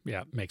 Yeah,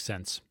 makes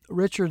sense.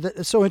 Richard,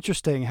 it's so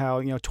interesting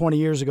how, 20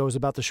 years ago it was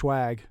about the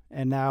swag,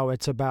 and now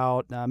it's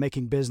about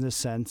making business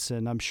sense,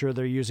 and I'm sure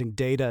they're using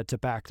data to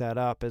back that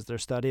up as they're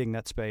studying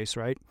that space,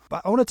 right?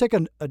 But I want to take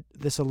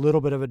this a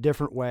little bit of a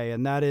different way,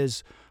 and that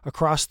is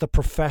across the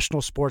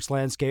professional sports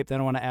landscape.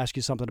 Then I want to ask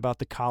you something about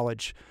the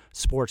college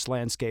sports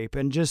landscape.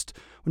 And just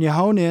when you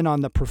hone in on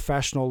the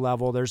professional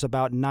level, there's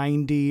about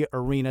 90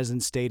 arenas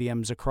and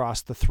stadiums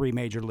across the three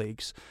major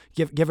leagues,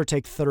 give or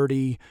take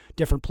 30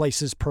 different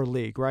places per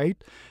league, right?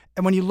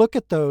 And when you look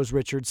at those,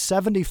 Richard,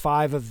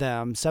 75 of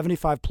them,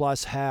 75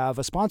 plus, have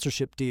a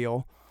sponsorship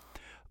deal.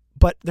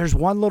 But there's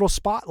one little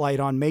spotlight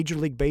on Major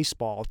League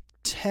Baseball.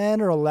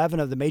 10 or 11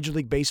 of the Major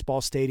League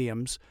Baseball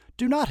stadiums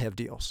do not have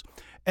deals.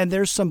 And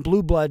there's some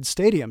blue blood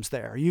stadiums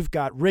there. You've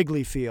got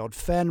Wrigley Field,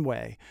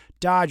 Fenway,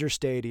 Dodger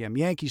Stadium,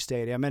 Yankee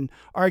Stadium, and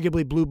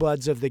arguably blue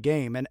bloods of the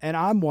game. And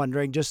I'm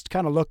wondering, just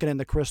kind of looking in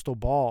the crystal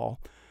ball,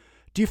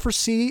 do you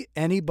foresee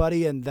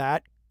anybody in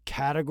that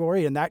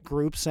category, in that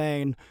group,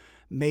 saying,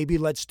 maybe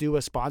let's do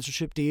a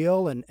sponsorship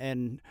deal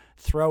and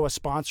throw a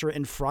sponsor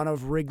in front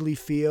of Wrigley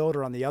Field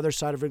or on the other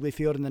side of Wrigley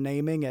Field in the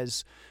naming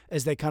as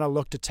they kind of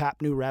look to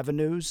tap new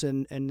revenues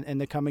in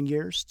the coming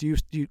years? Do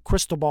you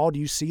crystal ball, do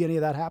you see any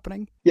of that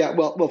happening? Yeah,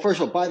 well, first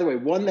of all, by the way,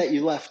 one that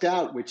you left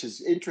out, which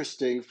is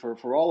interesting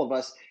for all of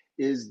us,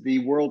 is the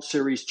World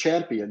Series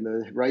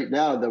champion. Right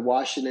now, the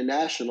Washington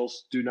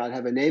Nationals do not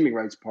have a naming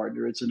rights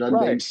partner. It's an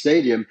unnamed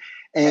stadium.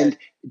 And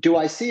do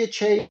I see a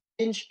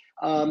change?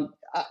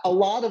 A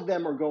lot of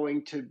them are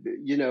going to,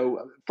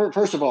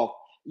 first of all,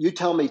 you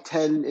tell me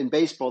 10 in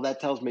baseball, that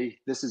tells me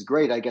this is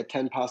great. I get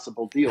 10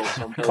 possible deals.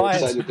 So I'm very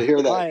excited to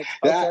hear that.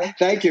 Okay.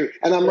 Thank you.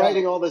 And I'm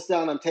writing all this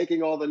down. I'm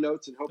taking all the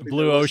notes and hoping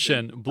Blue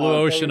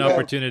ocean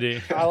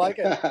opportunity. I like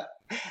it.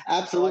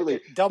 Absolutely.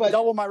 Like it.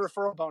 Double my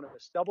referral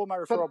bonus. Double my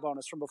referral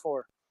bonus from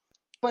before.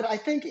 But I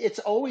think it's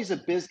always a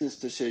business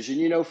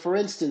decision. For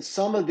instance,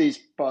 some of these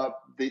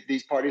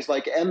parties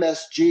like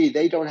MSG,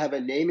 they don't have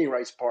a naming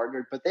rights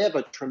partner, but they have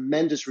a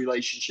tremendous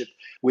relationship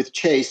with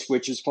Chase,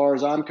 which, as far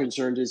as I'm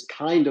concerned, is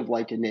kind of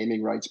like a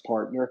naming rights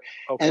partner.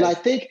 Okay. And I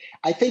think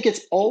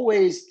it's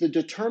always, the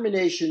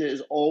determination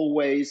is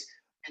always,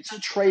 it's a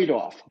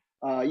trade-off.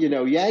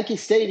 Yankee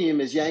Stadium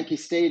is Yankee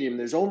Stadium.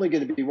 There's only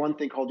going to be one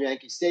thing called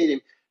Yankee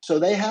Stadium. So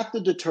they have to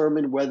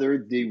determine whether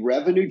the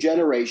revenue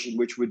generation,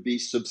 which would be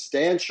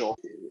substantial,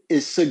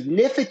 is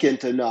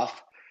significant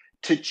enough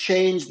to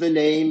change the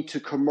name, to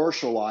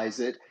commercialize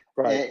it.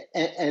 Right.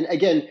 And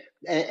again,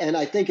 and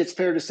I think it's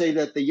fair to say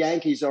that the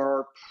Yankees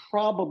are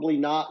probably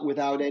not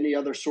without any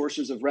other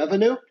sources of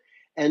revenue.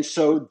 And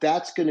so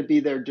that's going to be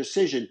their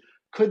decision.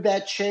 Could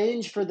that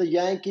change for the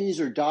Yankees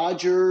or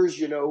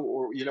Dodgers,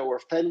 or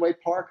Fenway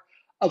Park?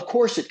 Of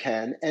course it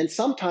can. And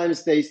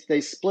sometimes they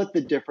split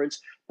the difference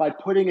by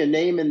putting a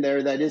name in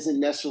there that isn't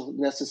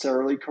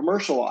necessarily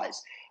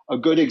commercialized. A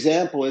good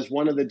example is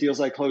one of the deals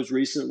I closed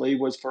recently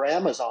was for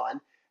Amazon.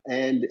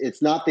 And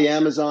it's not the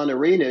Amazon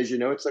Arena, as you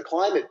know, it's the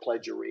Climate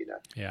Pledge Arena.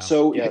 Yeah.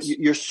 So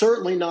you're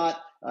certainly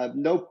not,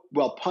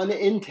 pun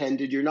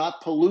intended, you're not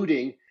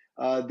polluting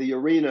the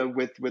arena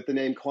with the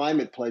name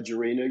Climate Pledge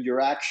Arena. You're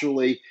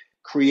actually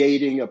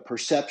creating a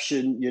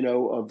perception,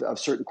 of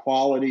certain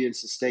quality and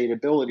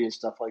sustainability and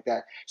stuff like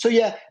that. So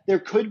yeah, there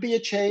could be a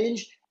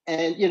change.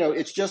 And,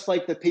 it's just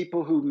like the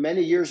people who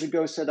many years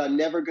ago said, I'm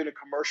never going to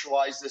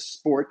commercialize this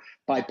sport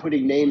by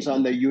putting names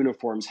on their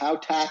uniforms. How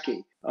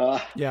tacky.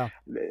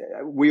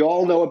 We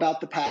all know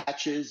about the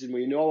patches and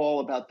we know all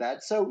about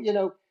that. So,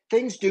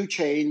 things do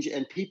change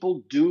and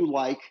people do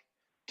like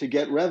to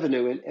get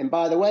revenue. And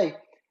by the way,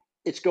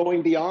 it's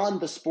going beyond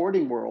the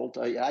sporting world.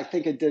 I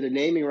think it did a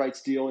naming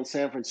rights deal in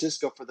San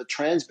Francisco for the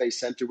Transbay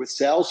Center with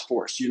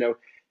Salesforce.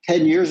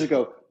 10 years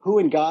ago, who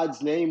in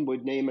God's name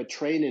would name a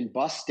train and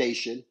bus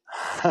station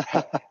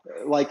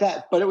like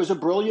that? But it was a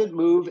brilliant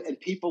move, and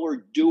people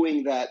are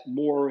doing that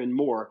more and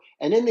more.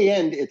 And in the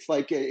end, it's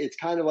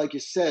kind of like you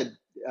said,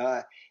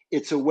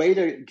 it's a way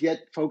to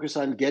focus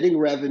on getting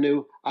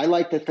revenue. I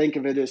like to think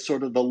of it as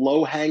sort of the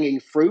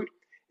low-hanging fruit.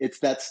 It's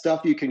that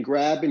stuff you can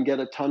grab and get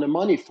a ton of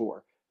money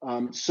for.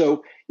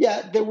 So,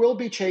 yeah, there will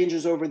be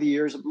changes over the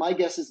years. My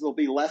guess is there'll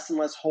be less and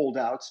less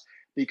holdouts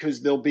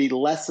because there'll be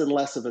less and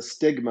less of a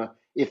stigma,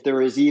 if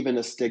there is even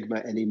a stigma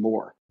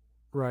anymore.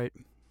 Right.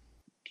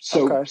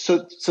 So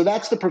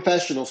that's the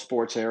professional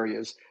sports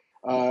areas.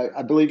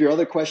 I believe your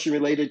other question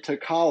related to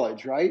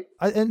college, right?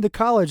 And the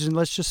college, and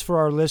let's just for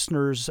our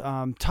listeners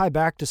tie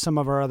back to some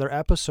of our other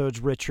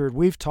episodes, Richard.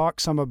 We've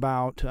talked some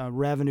about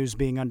revenues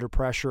being under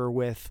pressure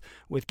with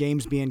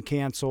games being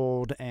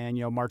canceled, and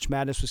March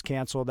Madness was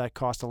canceled. That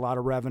cost a lot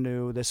of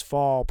revenue this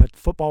fall. But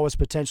football was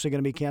potentially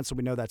going to be canceled.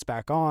 We know that's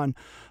back on,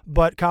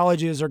 but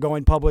colleges are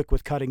going public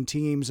with cutting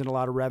teams and a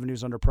lot of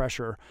revenues under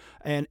pressure.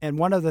 And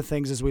one of the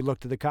things as we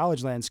looked at the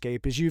college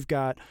landscape is you've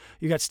got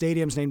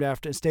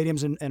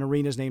stadiums and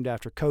arenas named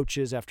after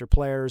coaches, after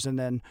players, and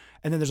then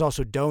there's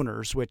also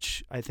donors,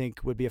 which I think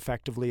would be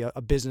effectively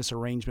a business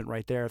arrangement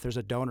right there if there's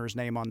a donor's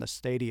name on the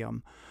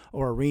stadium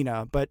or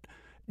arena. But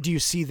do you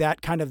see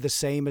that kind of the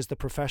same as the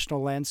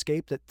professional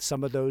landscape, that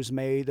some of those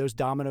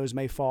dominoes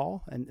may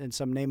fall and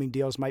some naming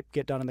deals might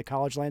get done in the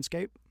college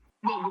landscape?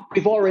 Well,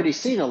 we've already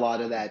seen a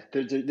lot of that.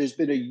 There's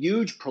been a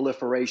huge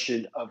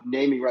proliferation of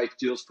naming rights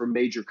deals for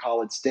major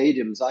college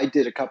stadiums. I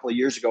did a couple of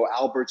years ago,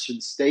 Albertson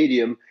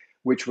Stadium,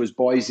 which was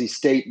Boise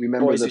State.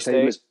 Remember Boise the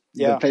State?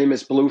 the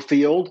famous blue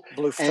field?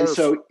 Blue and turf.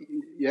 So,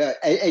 yeah.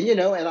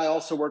 And I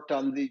also worked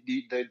on the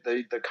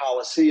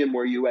Coliseum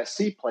where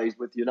USC plays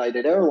with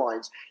United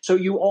Airlines. So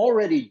you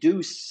already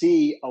do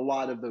see a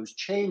lot of those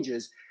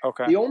changes.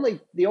 Okay.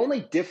 The only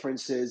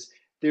difference is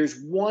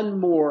there's one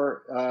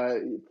more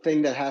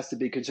thing that has to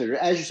be considered.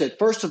 As you said,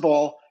 first of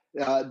all,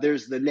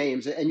 there's the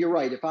names, and you're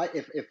right. If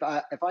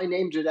I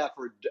named it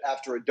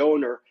after a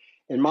donor,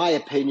 in my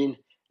opinion,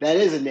 that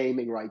is a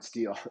naming rights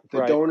deal. The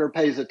Right. donor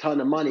pays a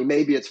ton of money.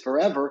 Maybe it's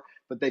forever,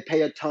 but they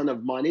pay a ton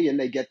of money and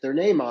they get their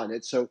name on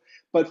it. So,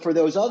 but for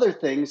those other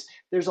things,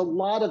 there's a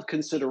lot of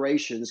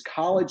considerations.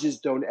 Colleges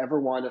don't ever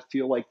want to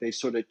feel like they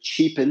sort of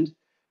cheapened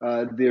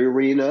the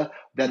arena,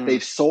 that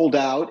they've sold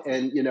out.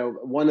 And,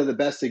 one of the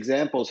best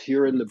examples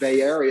here in the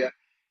Bay Area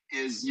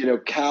is,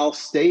 Cal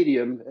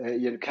Stadium,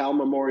 Cal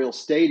Memorial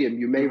Stadium.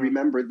 You may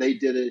remember they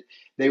did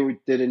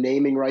a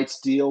naming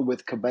rights deal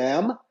with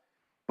Kabam,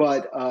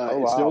 but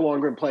it's no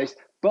longer in place.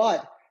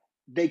 But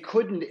they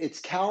couldn't. It's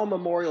Cal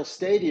Memorial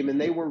Stadium,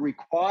 and they were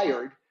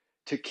required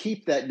to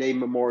keep that name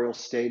Memorial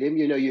Stadium.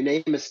 You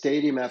name a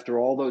stadium after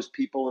all those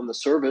people in the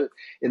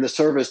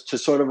service to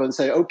sort of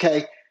say,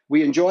 okay,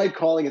 we enjoyed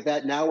calling it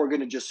that. Now we're going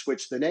to just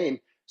switch the name.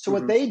 So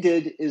what they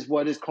did is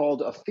what is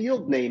called a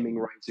field naming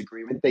rights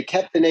agreement. They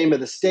kept the name of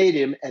the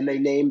stadium and they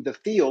named the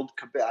field.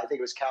 I think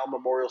it was Cal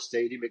Memorial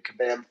Stadium at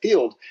Kabam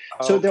Field.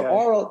 So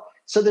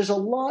there's a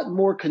lot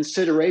more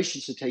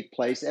considerations to take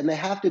place, and they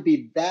have to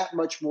be that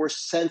much more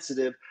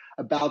sensitive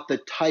about the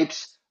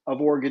types of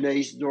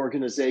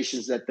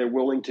organizations that they're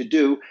willing to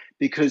do,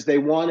 because they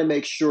want to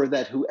make sure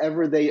that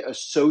whoever they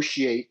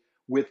associate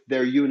with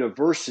their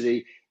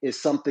university is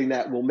something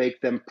that will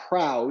make them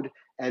proud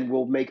and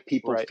will make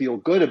people feel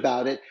good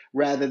about it,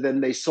 rather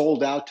than they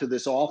sold out to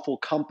this awful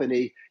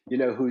company,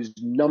 whose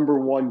number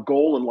one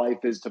goal in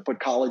life is to put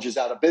colleges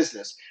out of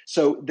business.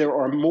 So there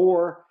are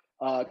more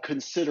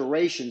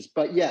considerations.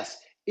 But yes,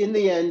 in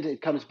the end,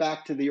 it comes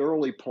back to the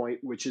early point,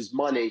 which is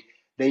money.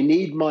 They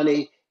need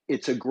money.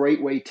 It's a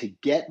great way to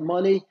get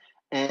money.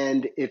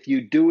 And if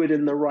you do it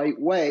in the right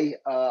way,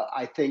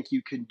 I think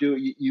you can do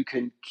it. You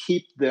can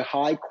keep the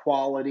high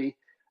quality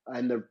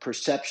and the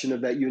perception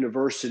of that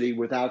university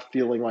without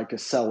feeling like a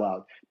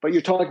sellout. But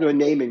you're talking to a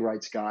naming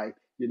rights guy.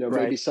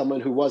 Maybe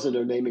someone who wasn't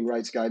a naming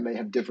rights guy may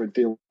have different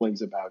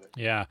feelings about it.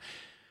 Yeah.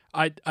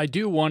 I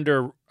do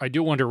wonder,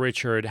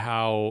 Richard,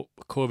 how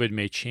COVID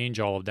may change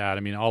all of that. I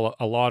mean,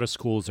 a lot of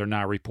schools are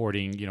now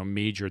reporting,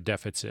 major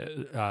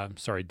deficits,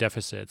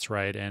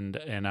 right?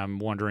 And I'm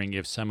wondering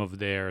if some of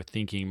their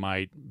thinking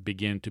might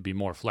begin to be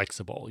more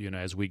flexible,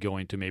 as we go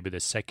into maybe the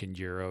second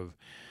year of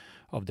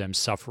them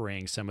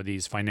suffering some of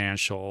these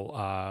financial,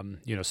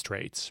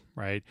 straits,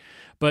 right?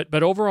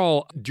 But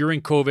overall,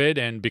 during COVID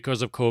and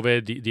because of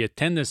COVID, the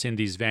attendance in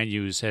these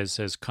venues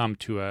has come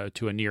to a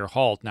near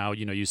halt. Now,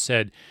 you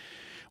said,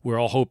 we're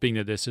all hoping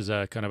that this is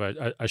a kind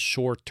of a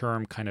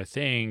short-term kind of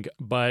thing,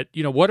 but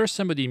what are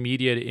some of the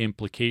immediate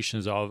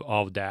implications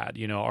of that?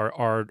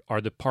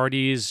 Are the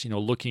parties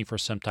looking for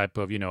some type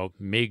of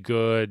make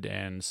good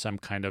and some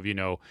kind of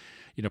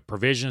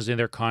provisions in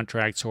their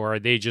contracts, or are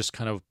they just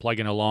kind of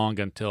plugging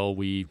along until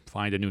we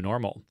find a new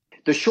normal?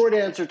 The short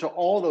answer to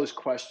all those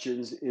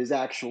questions is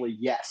actually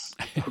yes.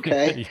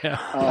 Okay,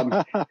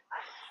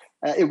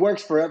 it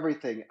works for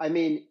everything. I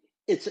mean,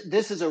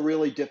 this is a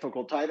really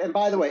difficult time. And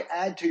by the way,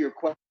 add to your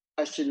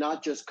question,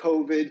 not just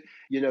COVID,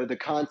 the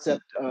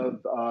concept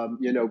of,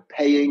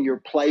 paying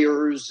your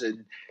players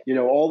and,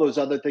 all those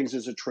other things.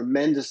 There's a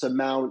tremendous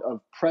amount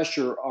of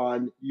pressure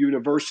on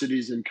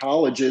universities and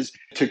colleges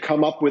to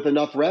come up with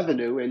enough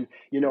revenue. And,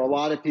 a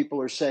lot of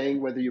people are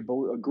saying, whether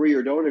you agree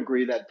or don't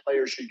agree, that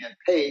players should get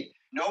paid.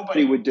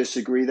 Nobody would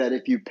disagree that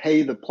if you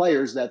pay the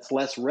players, that's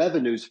less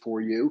revenues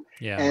for you.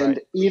 Yeah, and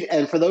right.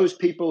 And for those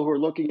people who are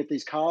looking at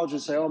these colleges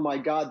and say, oh my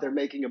God, they're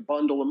making a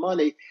bundle of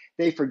money,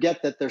 they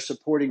forget that they're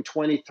supporting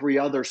 23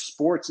 other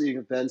sports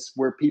events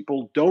where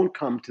people don't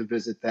come to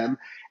visit them.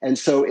 And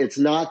so it's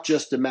not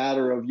just a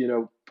matter of,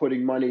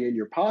 putting money in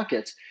your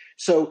pockets.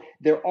 So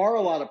there are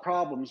a lot of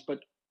problems.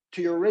 But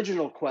to your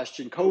original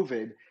question,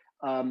 COVID,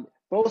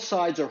 both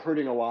sides are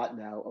hurting a lot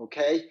now.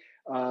 Okay.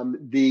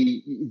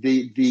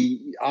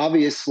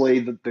 Obviously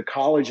the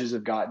colleges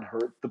have gotten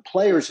hurt, the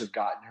players have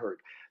gotten hurt,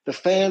 the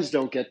fans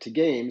don't get to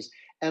games.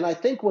 And I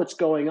think what's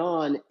going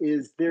on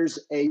is there's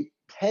a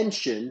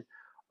tension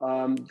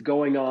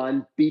going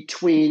on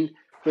between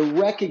the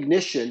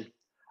recognition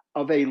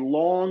of a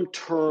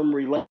long-term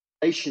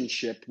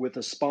relationship with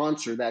a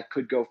sponsor that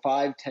could go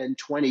 5, 10,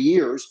 20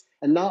 years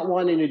and not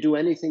wanting to do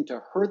anything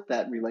to hurt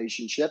that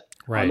relationship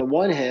on the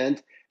one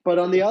hand, but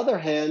on the other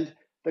hand,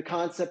 the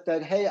concept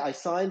that, hey, I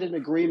signed an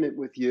agreement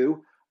with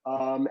you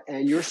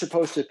and you're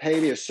supposed to pay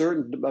me a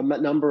certain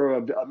amount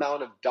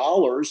of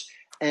dollars,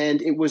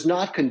 and it was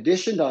not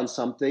conditioned on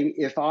something.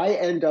 If I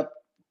end up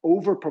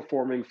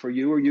overperforming for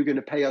you, are you going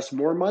to pay us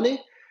more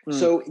money?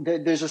 So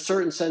there's a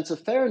certain sense of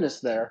fairness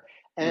there.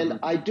 And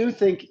I do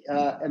think,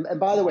 and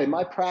by the way,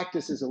 my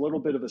practice is a little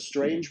bit of a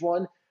strange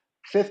one.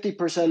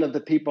 50% of the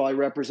people I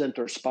represent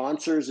are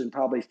sponsors, and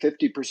probably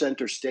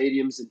 50% are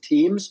stadiums and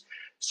teams.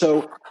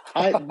 So,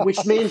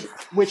 which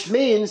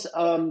means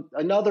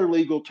another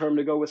legal term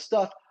to go with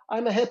stuff,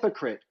 I'm a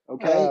hypocrite.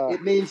 Okay,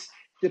 it means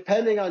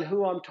depending on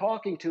who I'm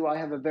talking to, I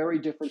have a very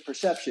different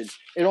perception.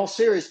 In all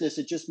seriousness,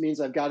 it just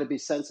means I've got to be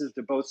sensitive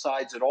to both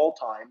sides at all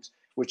times,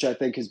 which I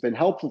think has been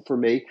helpful for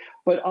me.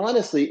 But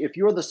honestly, if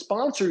you're the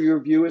sponsor, your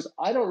view is,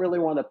 I don't really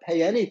want to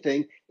pay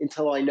anything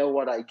until I know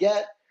what I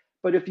get.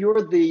 But if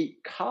you're the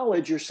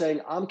college, you're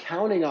saying, I'm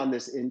counting on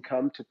this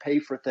income to pay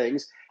for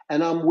things,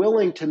 and I'm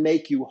willing to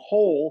make you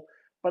whole,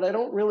 but I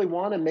don't really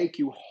want to make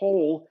you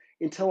whole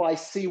until I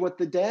see what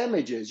the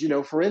damage is.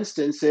 For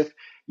instance, if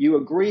you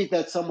agree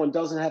that someone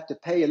doesn't have to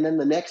pay, and then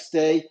the next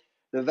day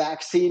the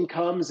vaccine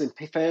comes and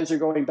fans are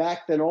going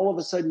back, then all of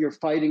a sudden you're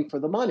fighting for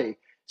the money.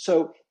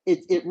 So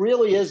it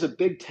really is a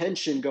big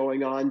tension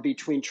going on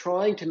between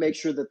trying to make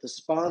sure that the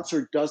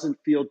sponsor doesn't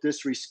feel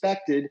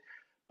disrespected,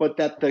 but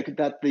that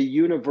the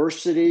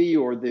university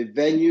or the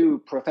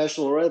venue,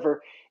 professional or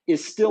whatever,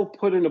 is still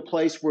put in a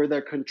place where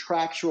their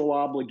contractual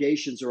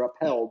obligations are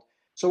upheld.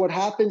 So what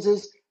happens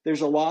is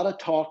there's a lot of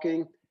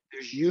talking.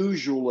 There's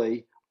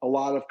usually a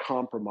lot of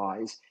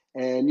compromise,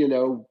 and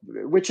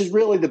which is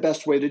really the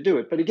best way to do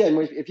it. But again,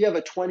 if you have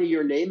a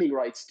 20-year naming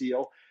rights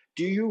deal,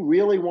 do you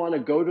really want to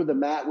go to the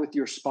mat with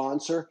your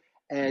sponsor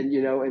and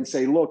and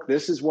say, look,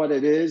 this is what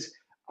it is.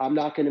 I'm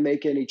not going to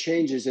make any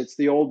changes. It's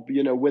the old,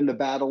 win the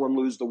battle and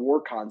lose the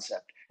war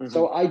concept. Mm-hmm.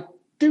 So I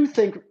do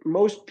think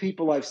most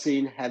people I've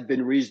seen have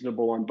been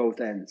reasonable on both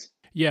ends.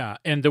 Yeah,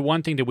 and the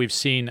one thing that we've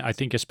seen, I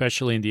think,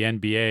 especially in the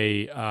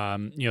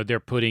NBA, they're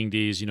putting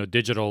these,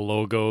 digital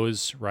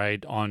logos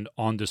right on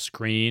the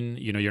screen.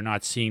 You're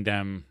not seeing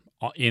them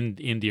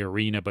in the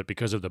arena, but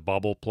because of the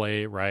bubble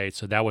play, right?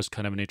 So that was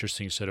kind of an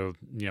interesting sort of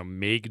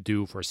make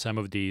do for some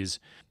of these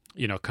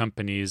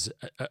companies.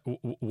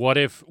 What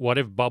if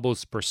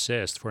bubbles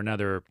persist for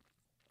another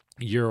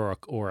year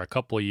or a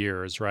couple of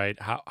years, right?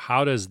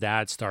 How does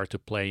that start to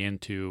play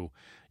into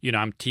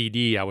I'm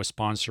TD. I was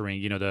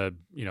sponsoring,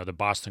 the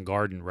Boston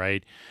Garden,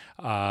 right?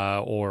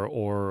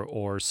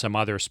 Or some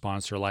other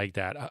sponsor like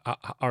that.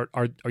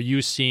 Are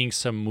you seeing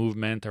some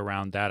movement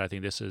around that? I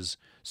think this is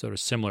sort of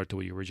similar to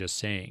what you were just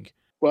saying.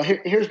 Well,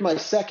 here's my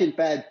second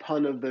bad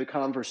pun of the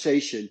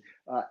conversation.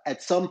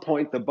 At some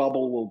point, the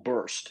bubble will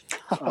burst.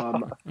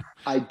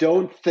 I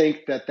don't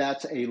think that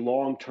that's a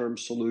long-term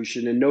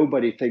solution, and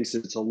nobody thinks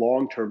it's a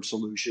long-term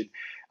solution,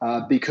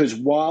 because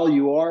while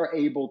you are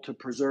able to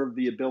preserve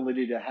the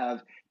ability to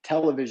have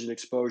television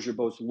exposure,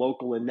 both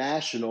local and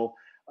national,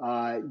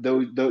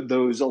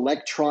 those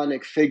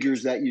electronic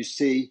figures that you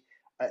see,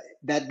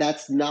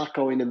 that's not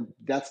going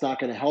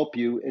to help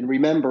you. And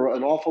remember,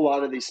 an awful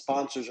lot of these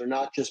sponsors are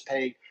not just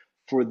paying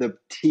for the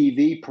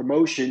TV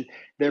promotion,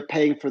 they're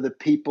paying for the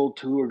people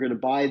who are going to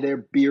buy their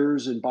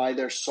beers and buy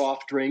their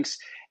soft drinks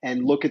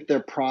and look at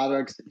their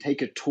products and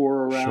take a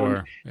tour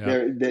around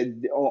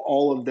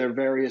all of their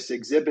various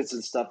exhibits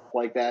and stuff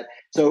like that.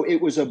 So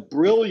it was a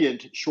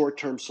brilliant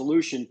short-term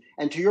solution.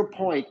 And to your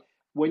point,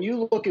 when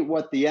you look at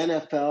what the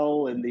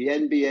NFL and the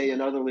NBA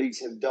and other leagues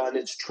have done,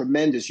 it's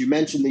tremendous. You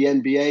mentioned the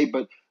NBA,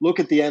 but look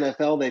at the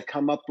NFL. They've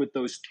come up with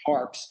those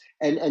tarps.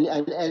 And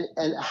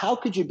how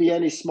could you be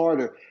any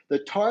smarter? The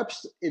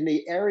tarps in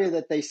the area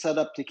that they set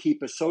up to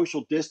keep a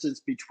social distance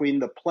between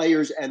the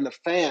players and the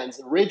fans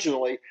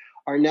originally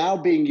are now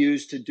being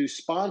used to do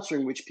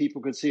sponsoring, which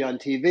people could see on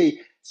TV.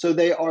 So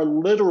they are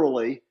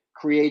literally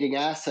creating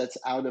assets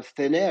out of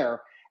thin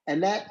air.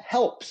 And that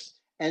helps.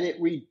 And it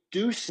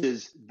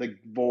reduces the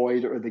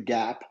void or the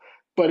gap.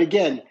 But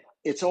again,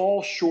 it's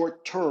all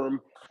short term.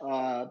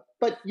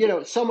 But,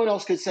 someone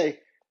else could say,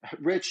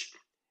 Rich,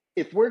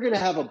 if we're going to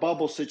have a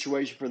bubble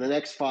situation for the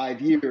next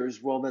 5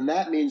 years, well, then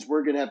that means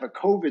we're going to have a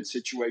COVID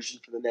situation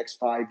for the next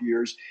 5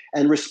 years.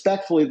 And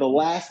respectfully, the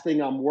last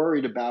thing I'm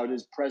worried about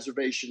is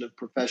preservation of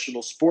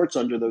professional sports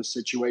under those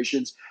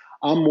situations.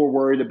 I'm more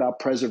worried about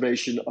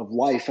preservation of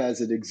life as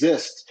it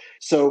exists.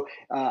 So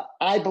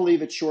I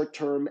believe it's short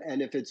term.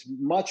 And if it's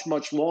much,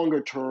 much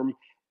longer term,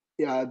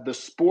 the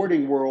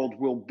sporting world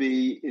will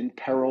be in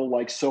peril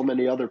like so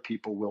many other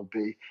people will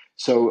be.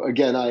 So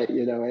again,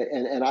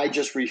 I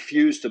just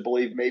refuse to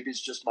believe, maybe it's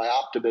just my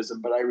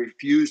optimism, but I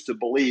refuse to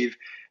believe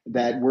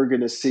that we're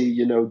going to see,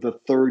 the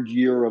third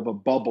year of a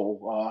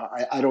bubble.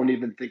 I don't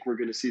even think we're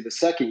going to see the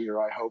second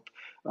year, I hope.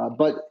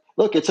 But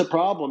look, it's a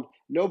problem.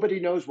 Nobody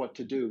knows what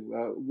to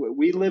do.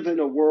 We live in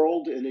a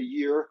world, in a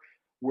year,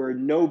 where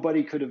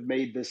nobody could have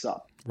made this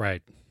up.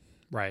 Right.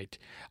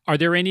 Are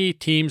there any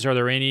teams, are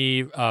there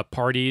any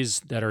parties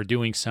that are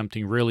doing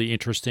something really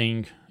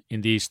interesting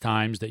in these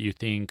times that you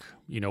think,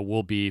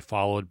 will be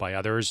followed by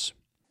others?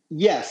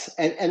 Yes.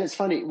 And it's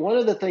funny. One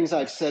of the things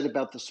I've said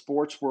about the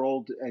sports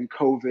world and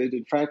COVID,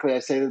 and frankly, I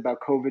say that about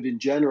COVID in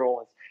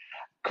general,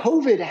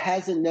 COVID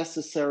hasn't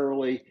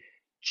necessarily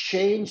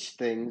changed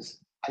things.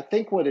 I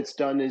think what it's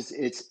done is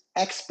it's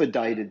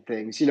expedited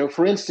things.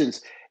 For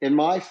instance, in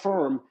my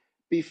firm,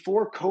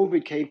 before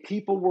COVID came,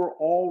 people were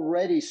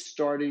already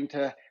starting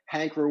to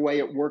hanker away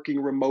at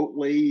working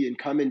remotely and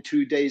come in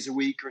 2 days a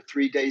week or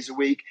 3 days a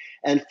week.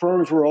 And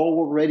firms were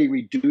already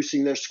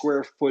reducing their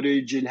square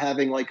footage and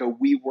having like a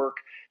WeWork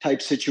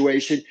type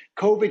situation.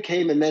 COVID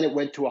came and then it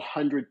went to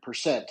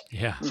 100%.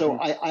 Yeah. So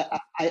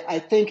I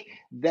think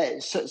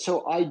that,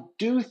 so I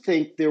do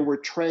think there were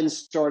trends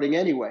starting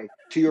anyway.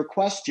 To your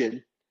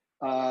question,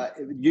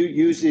 you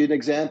used an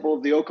example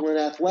of the Oakland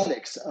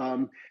Athletics.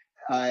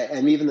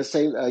 And even the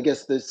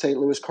St.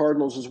 Louis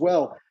Cardinals as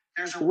well.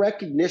 There's a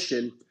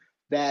recognition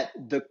that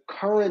the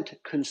current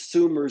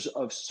consumers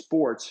of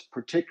sports,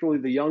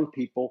 particularly the young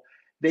people,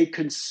 they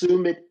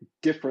consume it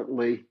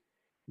differently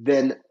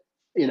than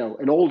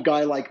an old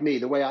guy like me.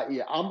 The way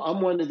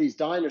I'm one of these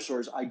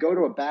dinosaurs. I go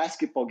to a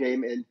basketball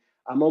game and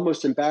I'm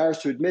almost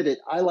embarrassed to admit it.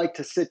 I like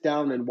to sit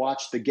down and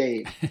watch the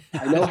game.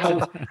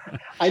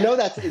 I know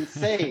that's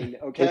insane.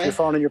 Okay. Take your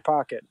phone in your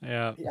pocket.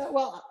 Yeah.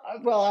 Well,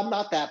 I'm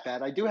not that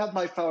bad. I do have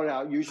my phone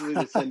out usually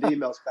to send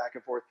emails back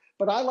and forth,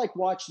 but I like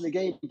watching the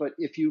game. But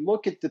if you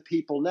look at the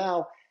people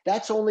now,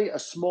 that's only a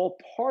small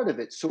part of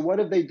it. So what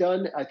have they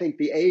done? I think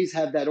the A's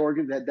have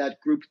that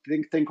group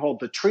thing called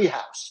the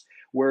Treehouse,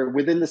 where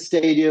within the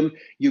stadium,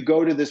 you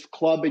go to this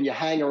club and you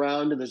hang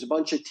around and there's a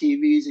bunch of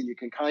TVs and you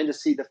can kind of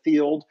see the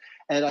field.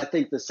 And I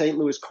think the St.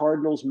 Louis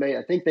Cardinals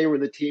I think they were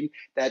the team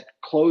that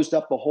closed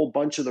up a whole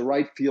bunch of the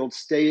right field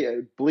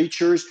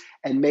bleachers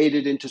and made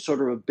it into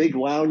sort of a big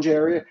lounge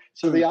area.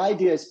 So the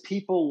idea is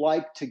people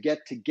like to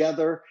get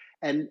together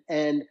and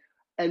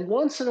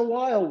once in a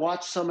while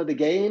watch some of the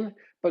game.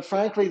 But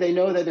frankly, they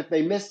know that if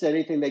they missed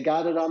anything, they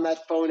got it on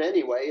that phone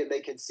anyway, and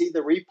they can see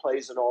the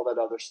replays and all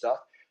that other stuff.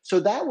 So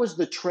that was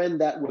the trend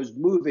that was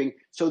moving.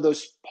 So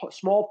those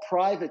small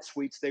private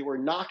suites, they were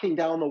knocking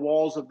down the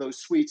walls of those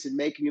suites and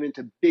making them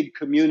into big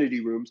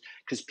community rooms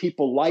because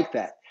people like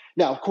that.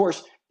 Now, of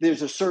course,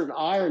 there's a certain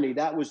irony.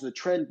 That was the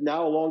trend.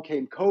 Now along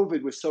came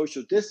COVID with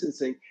social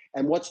distancing.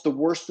 And what's the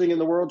worst thing in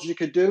the world you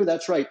could do?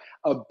 That's right.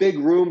 A big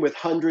room with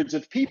hundreds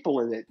of people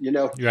in it.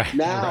 Now,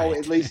 right.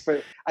 at least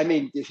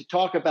if you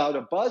talk about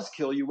a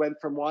buzzkill, you went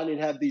from wanting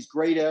to have these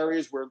great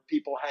areas where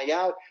people hang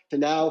out to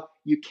now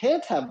you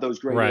can't have those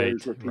great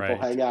areas where people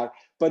hang out.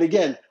 But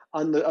again,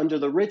 under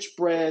the Rich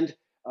brand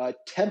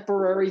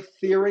temporary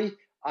theory,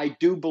 I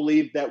do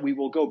believe that we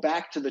will go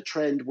back to the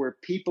trend where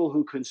people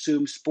who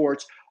consume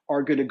sports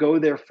are going to go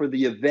there for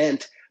the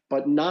event,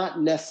 but not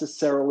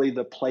necessarily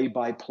the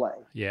play-by-play.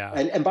 Yeah.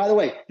 And by the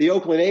way, the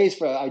Oakland A's,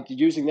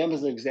 using them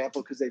as an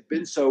example because they've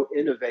been so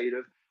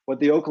innovative, what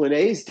the Oakland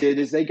A's did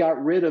is they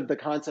got rid of the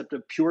concept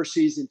of pure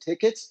season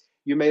tickets.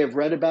 You may have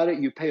read about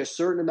it. You pay a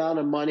certain amount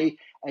of money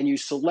and you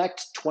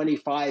select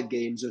 25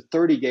 games or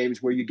 30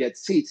 games where you get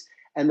seats.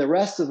 And the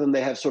rest of them,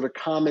 they have sort of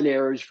common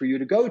areas for you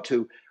to go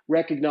to,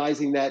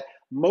 recognizing that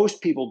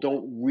most people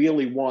don't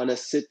really want to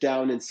sit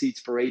down in seats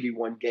for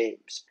 81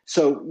 games.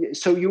 So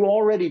you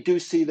already do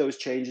see those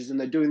changes, and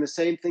they're doing the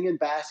same thing in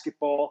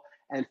basketball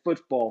and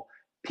football.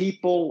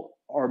 People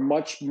are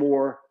much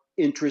more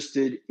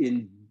interested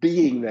in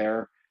being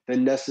there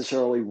than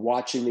necessarily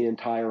watching the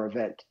entire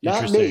event.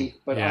 Not me,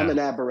 but I'm an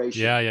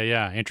aberration.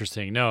 Yeah.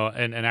 Interesting. No,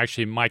 and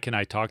actually Mike and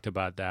I talked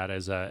about that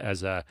as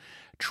a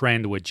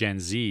trend with Gen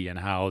Z and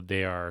how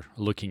they are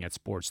looking at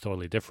sports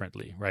totally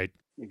differently, right?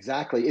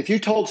 Exactly. If you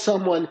told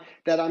someone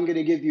that I'm going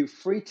to give you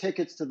free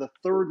tickets to the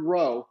third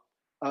row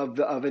of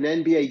an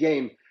NBA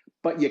game,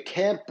 but you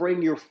can't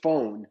bring your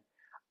phone,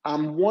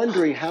 I'm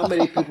wondering how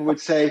many people would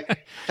say,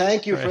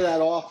 thank you for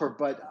that offer,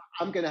 but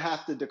I'm going to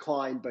have to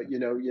decline, but,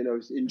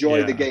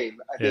 enjoy the game.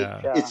 I mean,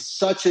 it's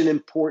such an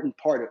important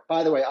part of it.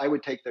 By the way, I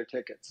would take their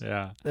tickets.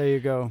 Yeah. There you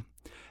go.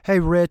 Hey,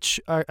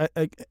 Rich,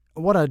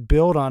 what I'd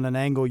build on an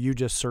angle you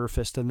just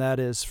surfaced, and that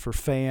is for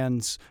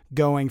fans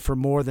going for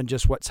more than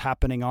just what's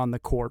happening on the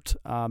court,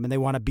 and they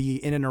want to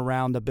be in and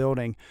around the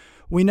building.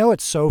 We know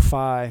at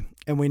SoFi,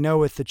 and we know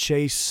with the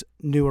Chase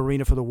new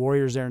arena for the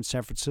Warriors there in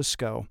San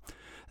Francisco,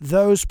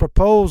 those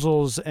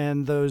proposals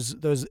and those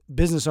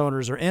business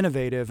owners are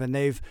innovative, and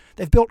they've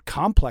built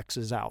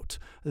complexes out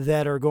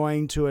that are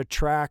going to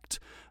attract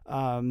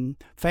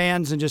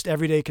fans and just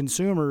everyday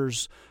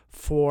consumers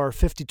for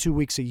 52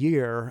 weeks a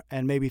year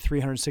and maybe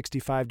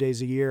 365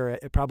 days a year,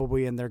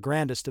 probably in their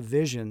grandest of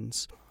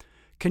visions.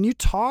 Can you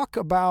talk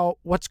about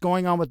what's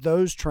going on with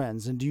those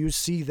trends? And do you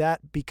see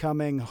that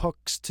becoming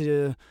hooks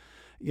to,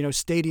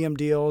 stadium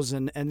deals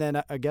and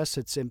then I guess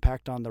its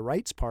impact on the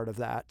rights part of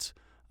that?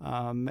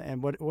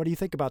 And what do you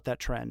think about that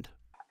trend?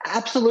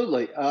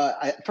 Absolutely.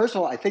 First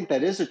of all, I think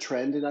that is a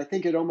trend. And I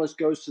think it almost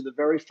goes to the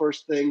very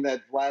first thing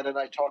that Vlad and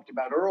I talked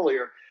about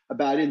earlier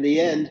about, in the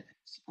end,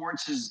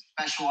 sports is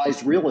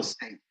specialized real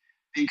estate.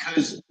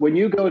 Because when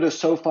you go to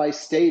SoFi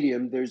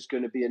Stadium, there's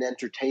going to be an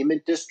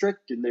entertainment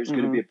district, and there's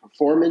going to be a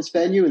performance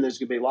venue, and there's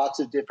going to be lots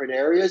of different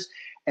areas.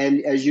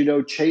 And as you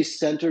know, Chase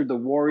Center, the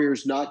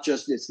Warriors,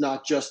 it's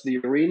not just the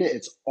arena,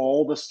 it's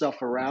all the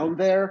stuff around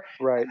there.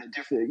 Right.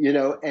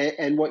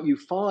 And what you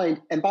find,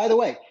 and by the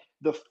way,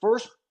 the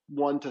first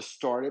one to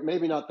start it,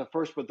 maybe not the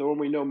first, but the one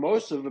we know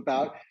most of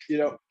about,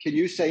 can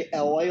you say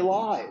LA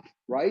Live,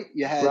 right?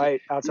 You had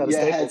outside of Staples.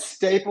 You had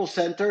Staples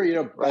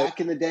Center,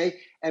 back in the day.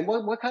 And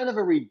what kind of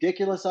a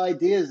ridiculous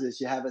idea is this?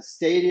 You have a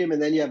stadium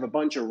and then you have a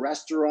bunch of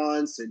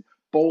restaurants and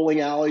bowling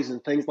alleys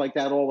and things like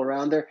that all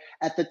around there.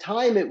 At the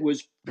time, it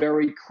was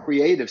very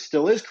creative,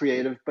 still is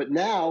creative, but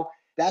now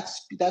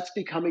that's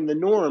becoming the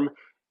norm.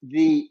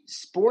 The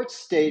sports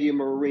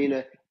stadium or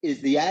arena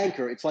is the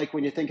anchor. It's like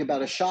when you think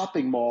about a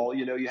shopping mall,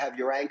 you have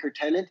your anchor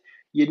tenant.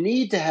 You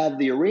need to have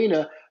the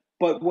arena,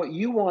 but what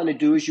you want to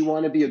do is you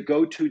want to be a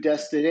go-to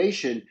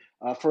destination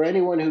for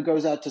anyone who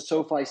goes out to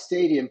SoFi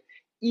Stadium.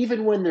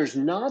 Even when there's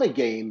not a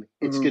game,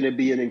 it's going to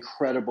be an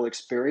incredible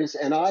experience.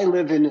 And I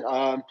live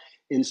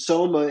in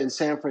Soma in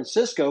San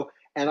Francisco,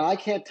 and I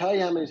can't tell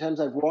you how many times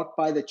I've walked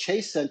by the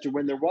Chase Center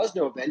when there was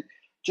no event,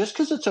 just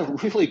because it's a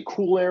really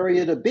cool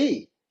area to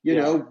be.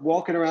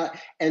 Walking around.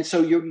 And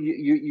so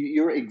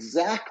you're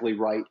exactly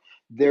right.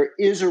 There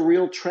is a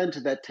real trend to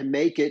that, to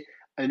make it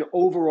an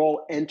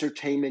overall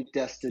entertainment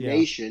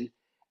destination. Yeah.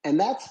 And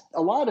that's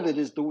a lot of it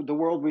is the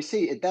world we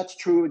see. That's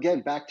true,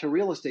 again, back to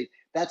real estate.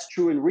 That's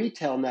true in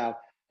retail now.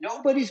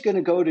 Nobody's going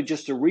to go to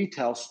just a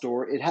retail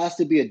store. It has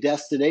to be a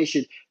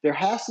destination. There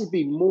has to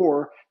be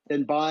more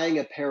than buying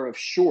a pair of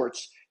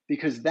shorts,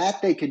 because that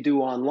they could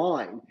do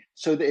online.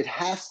 So that it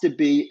has to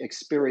be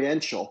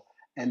experiential.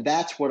 And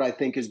that's what I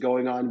think is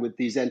going on with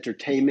these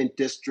entertainment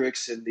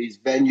districts and these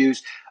venues.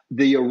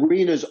 The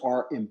arenas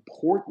are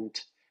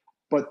important,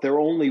 but they're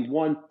only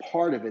one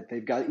part of it.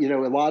 They've got,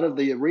 a lot of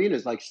the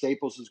arenas, like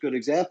Staples is a good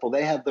example.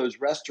 They have those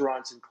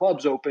restaurants and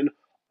clubs open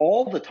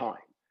all the time.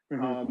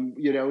 And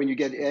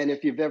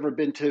if you've ever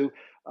been to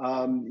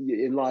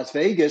in Las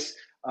Vegas,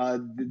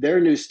 their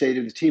new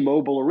stadium, the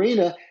T-Mobile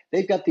Arena,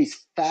 they've got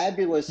these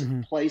fabulous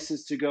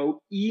places to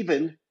go,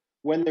 even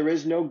when there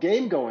is no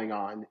game going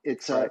on.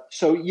 It's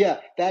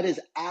that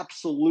is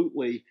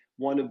absolutely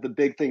one of the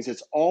big things.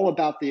 It's all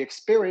about the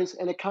experience.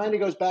 And it kind of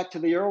goes back to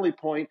the early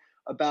point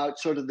about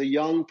sort of the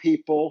young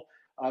people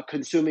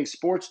consuming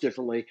sports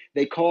differently.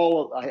 They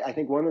call, I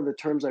think one of the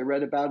terms I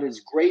read about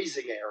is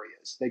grazing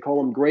areas. They call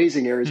them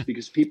grazing areas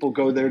because people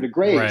go there to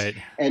graze. Right.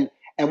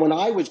 And when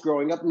I was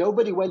growing up,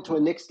 nobody went to a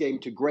Knicks game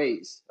to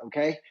graze,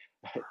 okay?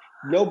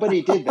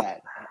 Nobody did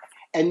that.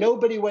 And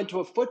nobody went to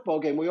a football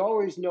game. We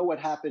always know what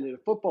happened in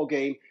a football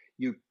game.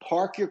 You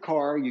park your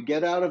car, you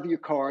get out of your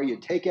car, you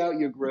take out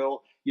your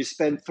grill, you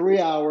spend 3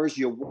 hours,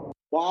 you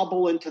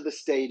wobble into the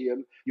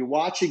stadium, you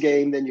watch a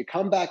game, then you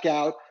come back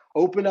out,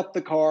 open up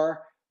the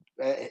car,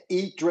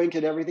 eat, drink,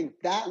 and everything.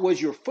 That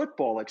was your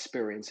football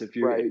experience. If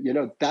you, Right.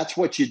 That's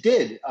what you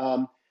did.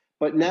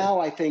 But now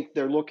I think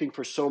they're looking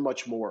for so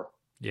much more.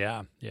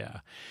 Yeah, yeah.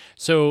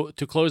 So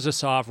to close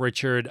this off,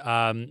 Richard,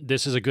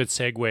 this is a good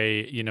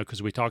segue,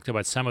 because we talked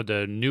about some of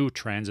the new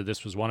trends, and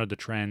this was one of the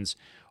trends.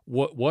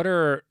 What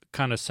are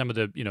kind of some of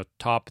the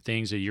top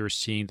things that you're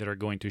seeing that are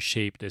going to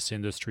shape this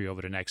industry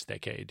over the next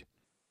decade?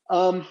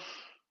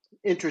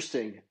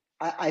 Interesting.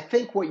 I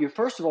think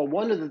first of all,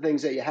 one of the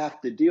things that you have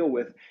to deal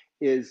with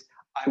is,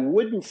 I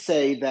wouldn't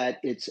say that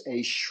it's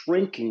a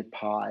shrinking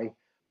pie,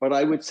 but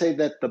I would say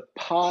that the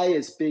pie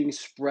is being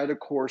spread, of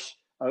course,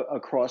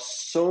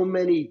 across so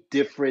many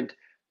different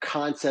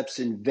concepts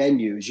and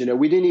venues.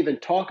 We didn't even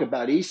talk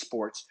about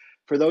esports.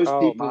 For those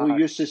people who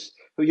used to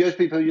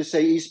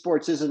say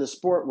esports isn't a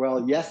sport,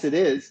 well, yes, it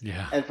is.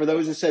 Yeah. And for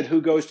those who said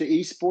who goes to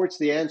esports,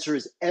 the answer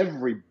is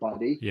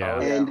everybody. Yeah.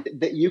 And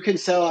that you can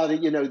sell out.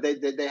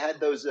 They had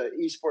those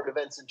esport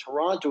events in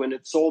Toronto, and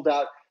it sold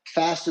out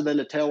faster than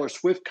a Taylor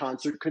Swift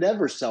concert could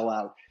ever sell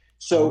out.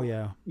 So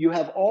you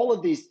have all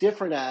of these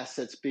different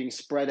assets being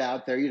spread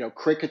out there.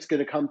 Cricket's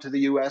going to come to the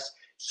U.S.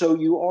 So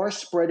you are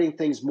spreading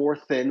things more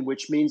thin,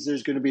 which means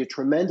there's going to be a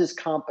tremendous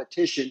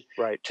competition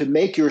to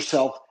make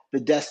yourself the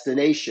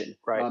destination.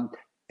 Right.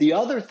 The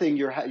other thing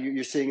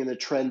you're seeing in the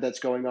trend that's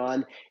going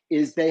on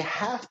is they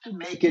have to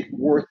make it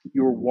worth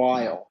your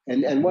while.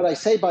 And what I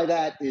say by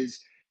that is,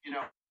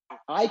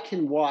 I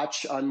can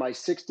watch on my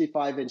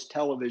 65-inch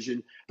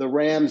television the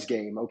Rams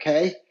game,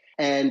 okay?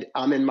 And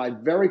I'm in my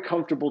very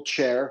comfortable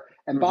chair.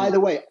 And by the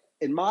way,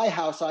 in my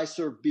house, I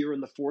serve beer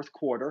in the fourth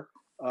quarter.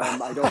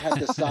 I don't have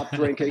to stop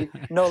drinking.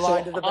 No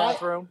line to the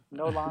bathroom.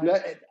 No line.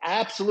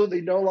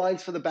 Absolutely no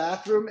lines for the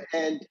bathroom,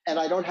 and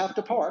I don't have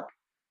to park.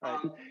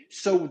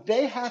 So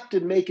they have to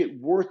make it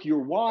worth your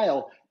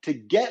while to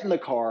get in the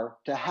car,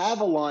 to have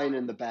a line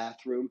in the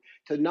bathroom,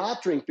 to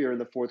not drink beer in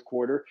the fourth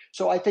quarter.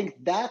 So I think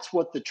that's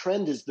what the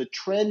trend is. The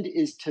trend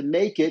is to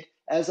make it,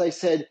 as I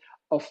said,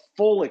 a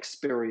full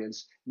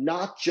experience,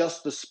 not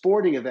just the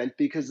sporting event,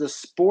 because the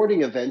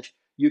sporting event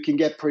you can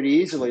get pretty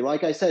easily.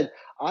 Like I said,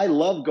 I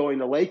love going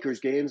to Lakers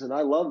games and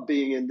I love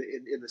being in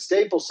the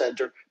Staples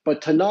Center.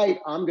 But tonight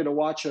I'm going to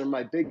watch on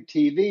my big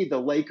TV the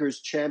Lakers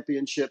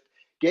championship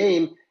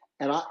game,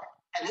 and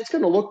it's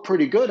going to look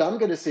pretty good. I'm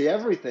going to see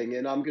everything,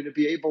 and I'm going to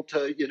be able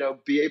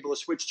to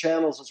switch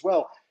channels as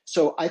well.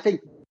 So I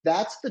think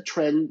that's the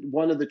trend,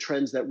 one of the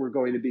trends that we're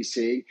going to be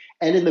seeing.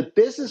 And in the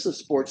business of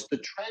sports, the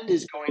trend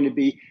is going to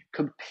be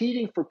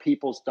competing for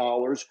people's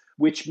dollars,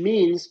 which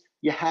means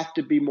you have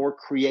to be more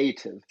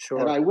creative. Sure.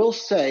 And I will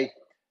say,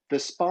 the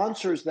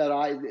sponsors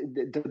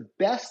the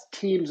best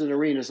teams and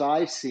arenas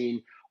I've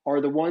seen are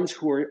the ones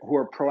who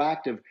are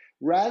proactive.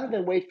 Rather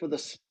than wait for the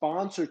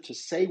sponsor to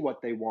say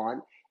what they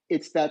want,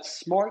 it's that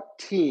smart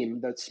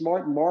team, that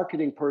smart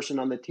marketing person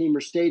on the team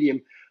or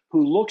stadium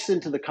who looks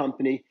into the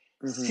company,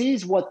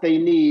 sees what they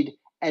need,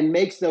 and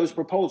makes those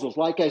proposals.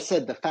 Like I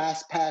said, the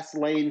fast pass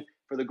lane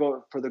for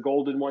the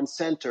Golden One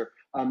Center,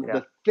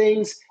 the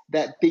things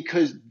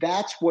because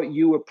that's what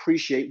you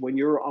appreciate when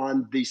you're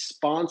on the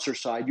sponsor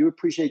side. You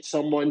appreciate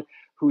someone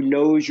who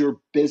knows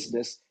your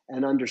business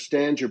and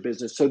understands your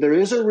business. So there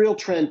is a real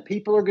trend.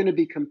 People are going to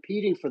be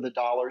competing for the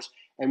dollars.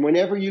 And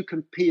whenever you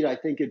compete, I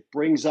think it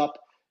brings up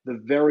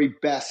the very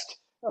best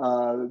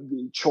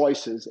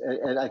choices.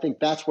 And I think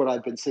that's what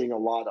I've been seeing a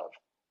lot of.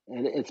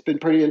 And it's been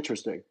pretty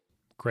interesting.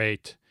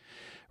 Great.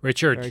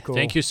 Richard, cool.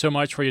 Thank you so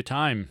much for your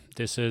time.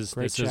 This is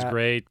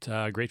great,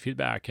 great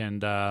feedback,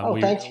 and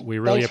we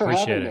really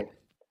appreciate it.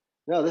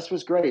 No, this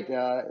was great.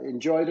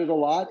 Enjoyed it a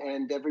lot,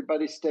 and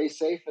everybody stay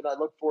safe. And I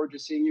look forward to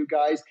seeing you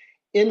guys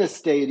in a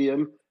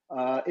stadium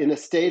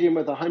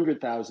with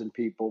 100,000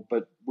 people.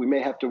 But we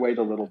may have to wait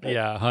a little bit.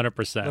 Yeah,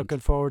 100%. Looking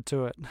forward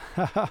to it.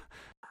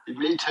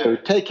 Me too.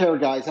 Take care,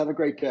 guys. Have a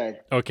great day.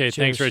 Okay, Cheers.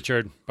 Thanks,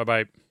 Richard.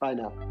 Bye-bye. Bye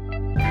now.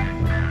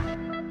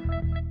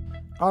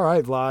 All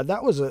right, Vlad.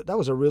 That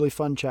was a really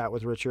fun chat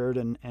with Richard,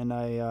 and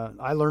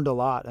I learned a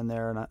lot in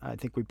there, and I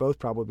think we both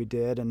probably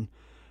did. And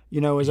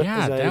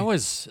that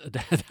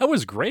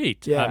was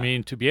great. Yeah. I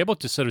mean, to be able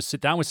to sort of sit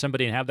down with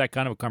somebody and have that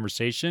kind of a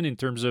conversation in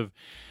terms of,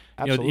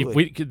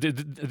 absolutely.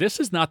 This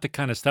is not the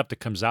kind of stuff that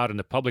comes out in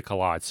the public a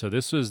lot. So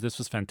this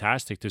was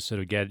fantastic to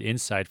sort of get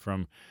insight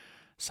from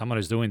someone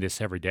who's doing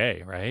this every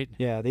day, right?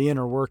 Yeah, the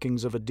inner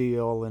workings of a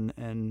deal and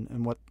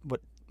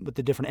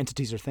the different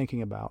entities are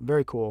thinking about.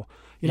 Very cool.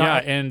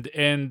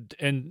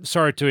 And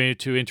sorry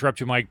to interrupt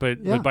you, Mike,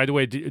 but by the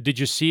way, did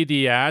you see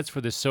the ads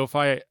for the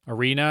SoFi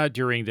Arena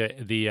during the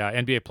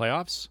NBA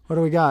playoffs? What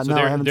do we got? So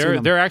I haven't seen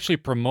them. They're actually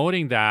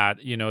promoting that.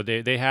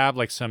 They have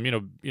like some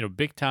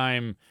big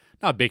time,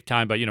 not big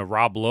time, but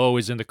Rob Lowe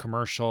is in the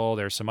commercial.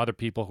 There's some other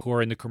people who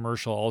are in the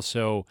commercial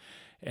also,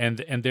 and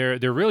they're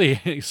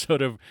really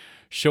sort of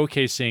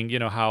showcasing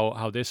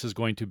how this is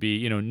going to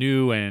be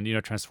new and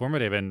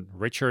transformative. And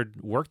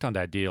Richard worked on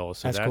that deal,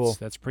 so that's cool.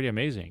 That's pretty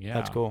amazing. Yeah,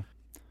 that's cool.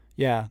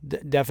 Yeah,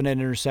 definite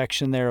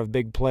intersection there of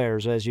big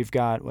players, as you've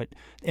got what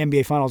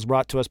NBA Finals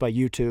brought to us by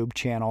YouTube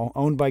channel,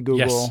 owned by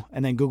Google, yes.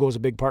 And then Google is a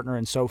big partner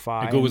in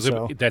SoFi.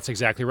 That's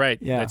exactly right.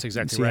 Yeah, that's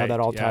exactly see right. How that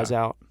all ties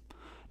out.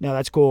 No,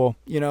 that's cool.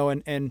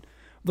 And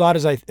Vlad,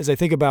 as I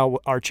think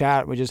about our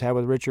chat we just had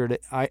with Richard,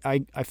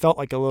 I felt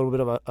like a little bit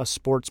of a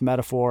sports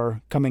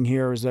metaphor coming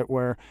here, is that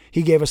where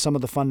he gave us some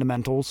of the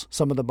fundamentals,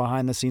 some of the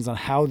behind the scenes on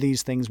how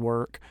these things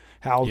work,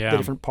 how the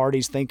different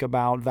parties think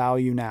about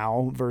value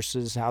now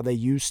versus how they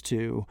used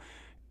to,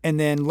 and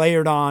then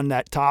layered on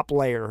that top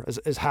layer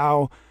is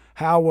how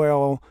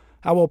will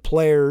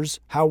players,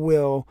 how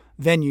will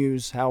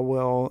venues, how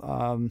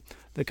will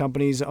the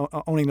companies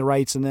owning the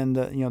rights, and then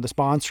the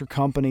sponsor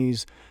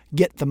companies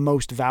get the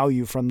most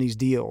value from these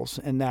deals,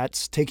 and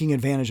that's taking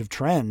advantage of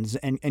trends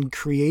and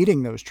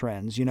creating those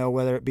trends.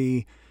 Whether it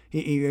be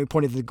he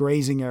pointed to the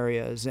grazing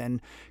areas and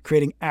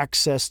creating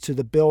access to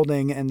the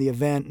building and the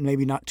event,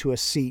 maybe not to a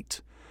seat.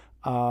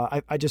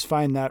 I just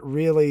find that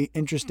really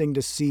interesting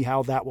to see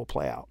how that will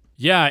play out.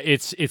 Yeah,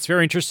 it's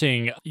very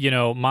interesting.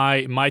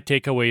 My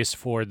takeaways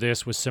for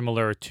this was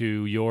similar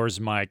to yours,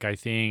 Mike. I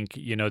think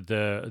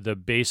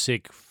the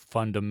basic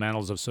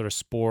fundamentals of sort of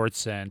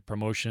sports and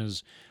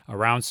promotions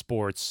around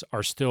sports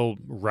are still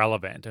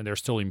relevant and they're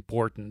still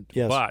important.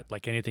 Yes. But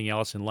like anything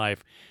else in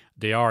life,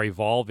 they are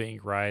evolving,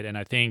 right? And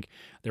I think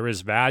there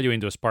is value in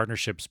those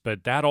partnerships,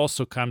 but that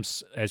also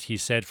comes, as he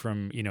said,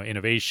 from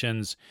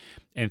innovations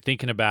and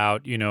thinking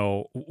about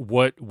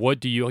what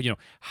do you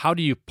how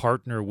do you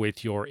partner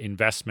with your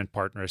investment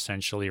partner,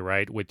 essentially,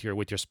 right? With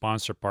your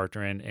sponsor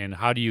partner, and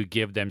how do you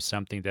give them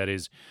something that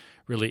is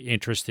really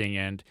interesting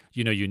and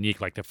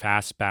unique, like the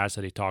Fast Pass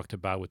that he talked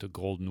about with the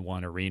Golden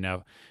One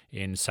Arena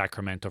in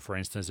Sacramento, for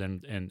instance,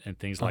 and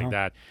things like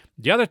that.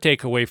 The other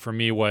takeaway for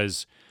me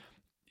was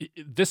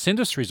this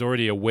industry is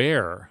already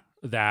aware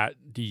that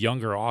the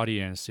younger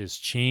audience is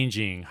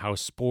changing how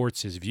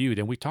sports is viewed,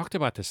 and we talked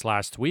about this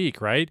last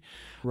week, right?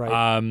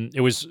 Right.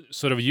 It was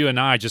sort of you and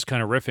I just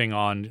kind of riffing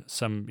on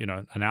some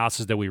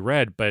analysis that we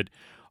read, but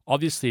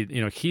obviously,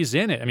 he's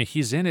in it. I mean,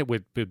 he's in it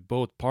with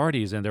both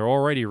parties, and they're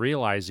already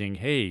realizing,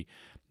 hey,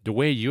 the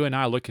way you and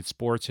I look at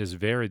sports is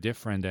very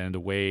different than the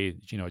way,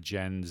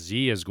 Gen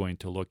Z is going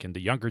to look and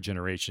the younger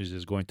generations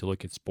is going to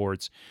look at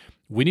sports.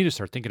 We need to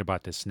start thinking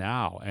about this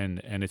now.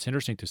 And it's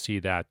interesting to see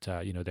that,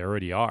 they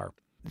already are.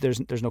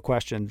 There's no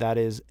question that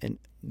is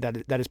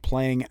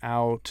playing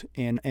out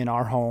in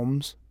our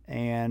homes,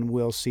 and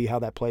we'll see how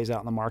that plays out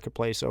in the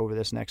marketplace over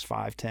this next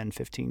 5, 10,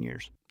 15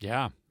 years.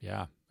 Yeah.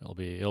 It'll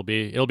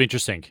be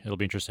interesting. It'll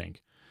be interesting.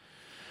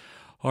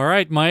 All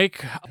right,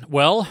 Mike.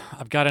 Well,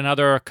 I've got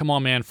another Come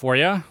On Man for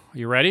you. Are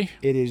you ready?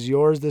 It is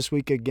yours this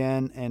week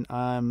again, and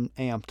I'm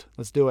amped.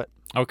 Let's do it.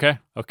 Okay.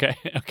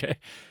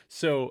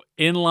 So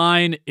in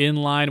line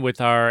with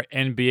our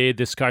NBA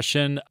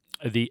discussion,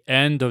 the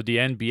end of the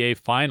NBA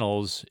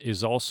Finals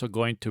is also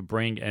going to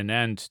bring an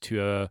end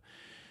to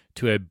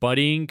a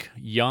budding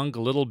young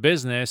little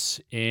business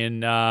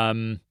in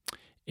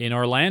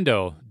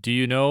Orlando. Do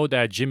you know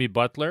that Jimmy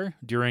Butler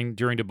during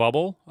the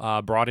bubble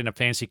brought in a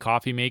fancy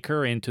coffee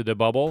maker into the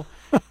bubble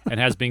and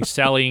has been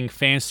selling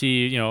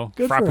fancy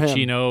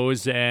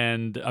frappuccinos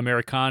and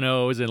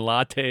Americanos and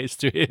lattes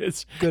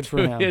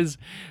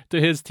to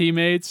his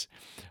teammates?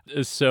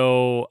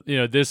 So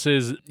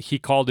he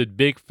called it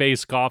Big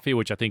Face Coffee,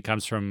 which I think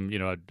comes from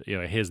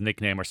his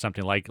nickname or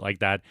something like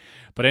that.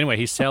 But anyway,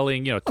 he's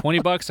selling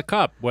 $20 a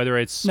cup, whether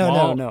it's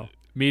small,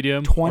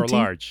 medium, or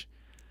large.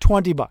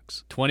 $20.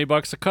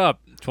 $20 a cup.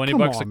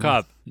 $20 a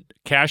cup.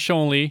 Cash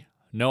only.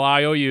 No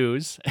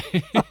IOUs.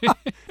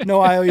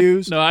 No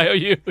IOUs. No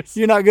IOUs.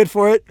 You're not good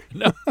for it.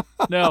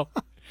 No.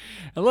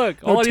 And look,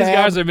 all these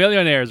guys are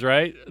millionaires,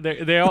 right?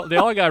 They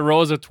all got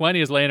rows of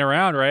 20s laying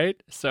around,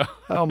 right? So.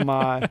 Oh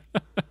my.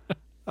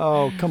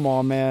 Oh, come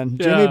on, man.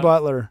 Jimmy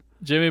Butler.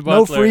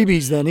 No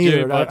freebies then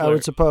either. I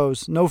would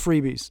suppose. No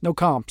freebies. No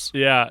comps.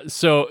 Yeah.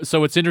 So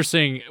what's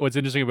interesting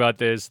about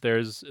this?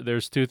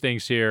 There's two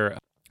things here.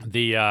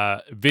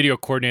 The video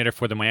coordinator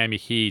for the Miami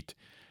Heat,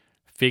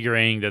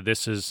 figuring that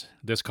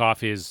this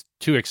coffee is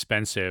too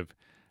expensive,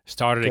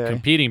 started a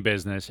competing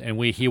business, and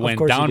he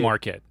went down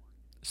market.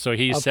 So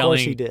he's selling. Of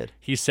course he did.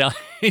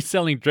 He's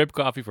selling drip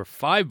coffee for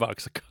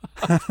 $5 a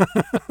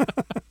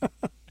cup.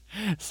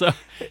 So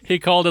he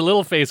called it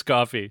Little Face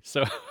Coffee.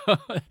 So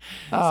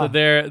so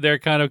they're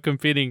kind of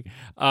competing.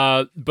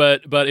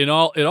 But in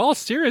all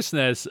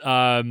seriousness,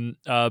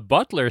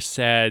 Butler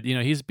said,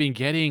 he's been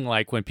getting,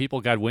 like, when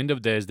people got wind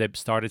of this, they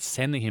started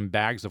sending him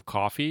bags of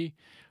coffee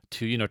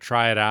to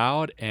try it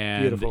out,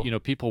 and Beautiful.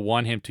 People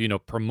want him to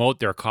promote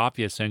their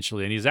coffee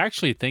essentially, and he's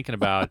actually thinking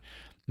about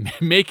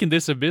making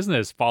this a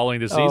business following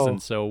the season.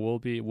 So we'll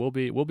be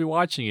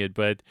watching it.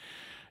 But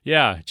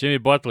yeah, Jimmy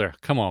Butler,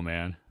 come on,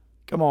 man.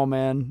 Come on,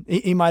 man.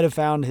 He might have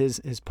found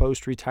his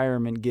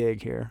post-retirement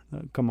gig here.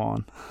 Come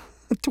on.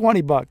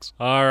 $20.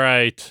 All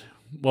right.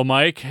 Well,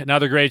 Mike,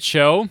 another great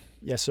show.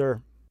 Yes,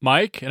 sir.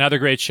 Mike, another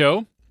great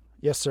show.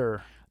 Yes,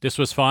 sir. This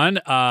was fun.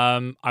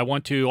 I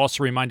want to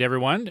also remind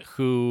everyone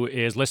who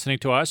is listening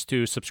to us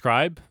to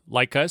subscribe,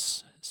 like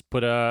us,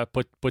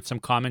 put some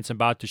comments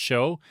about the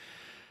show,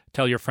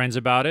 tell your friends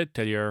about it,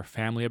 tell your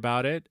family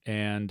about it,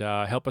 and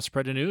help us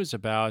spread the news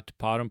about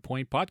Bottom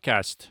Point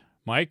Podcast.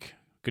 Mike,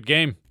 good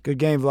game. Good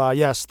game, Vlad.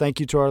 Yes, thank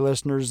you to our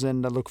listeners,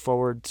 and I look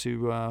forward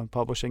to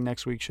publishing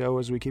next week's show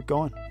as we keep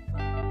going.